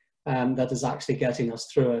that is actually getting us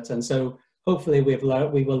through it. And so hopefully we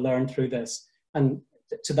will learn through this. And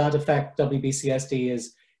to that effect, WBCSD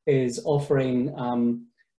is offering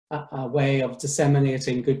a way of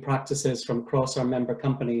disseminating good practices from across our member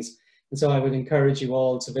companies. And so I would encourage you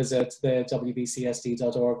all to visit the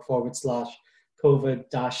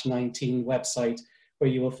wbcsd.org/COVID-19 website, where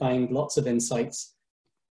you will find lots of insights.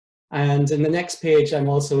 And in the next page, I'm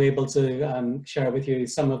also able to share with you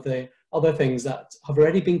some of the other things that have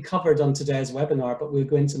already been covered on today's webinar, but we'll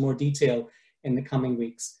go into more detail in the coming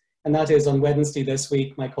weeks. And that is on Wednesday this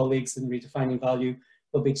week, my colleagues in Redefining Value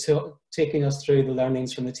will be taking us through the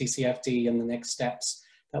learnings from the TCFD and the next steps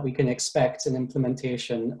that we can expect in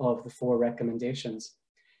implementation of the 4 recommendations.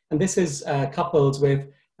 And this is coupled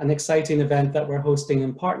with an exciting event that we're hosting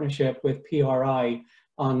in partnership with PRI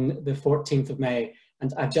on the 14th of May.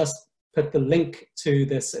 And I've just put the link to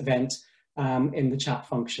this event in the chat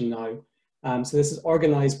function now. So this is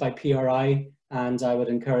organized by PRI, and I would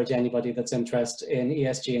encourage anybody that's interested in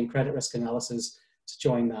ESG and credit risk analysis to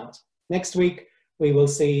join that. Next week, we will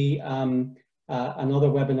see another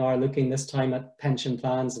webinar looking this time at pension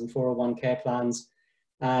plans and 401k plans.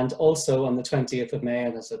 And also on the 20th of May,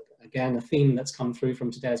 and as again a theme that's come through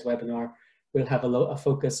from today's webinar, we'll have a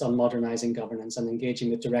focus on modernizing governance and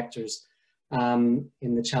engaging with directors in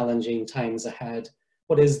the challenging times ahead.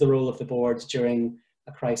 What is the role of the board during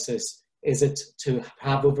a crisis? Is it to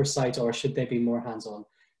have oversight, or should they be more hands-on?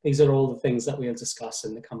 These are all the things that we'll discuss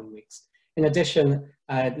in the coming weeks. In addition,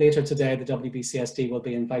 later today, the WBCSD will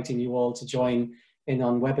be inviting you all to join in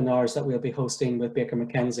on webinars that we'll be hosting with Baker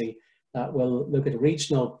McKenzie that will look at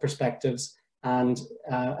regional perspectives and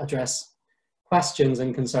address questions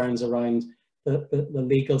and concerns around the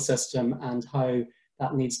legal system and how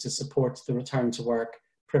that needs to support the return to work,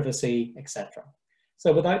 privacy, etc.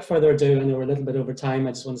 So without further ado, I know we're a little bit over time,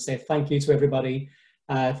 I just want to say thank you to everybody.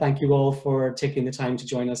 Thank you all for taking the time to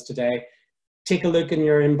join us today. Take a look in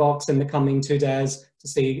your inbox in the coming 2 days to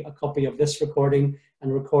see a copy of this recording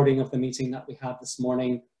and a recording of the meeting that we had this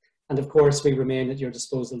morning. And of course, we remain at your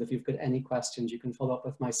disposal. If you've got any questions, you can follow up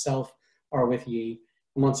with myself or with Yi.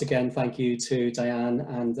 And once again, thank you to Diane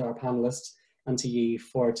and our panelists and to Yi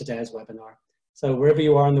for today's webinar. So wherever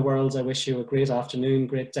you are in the world, I wish you a great afternoon,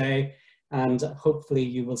 great day, and hopefully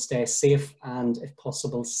you will stay safe and, if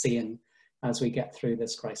possible, sane as we get through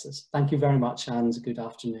this crisis. Thank you very much and good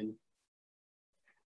afternoon.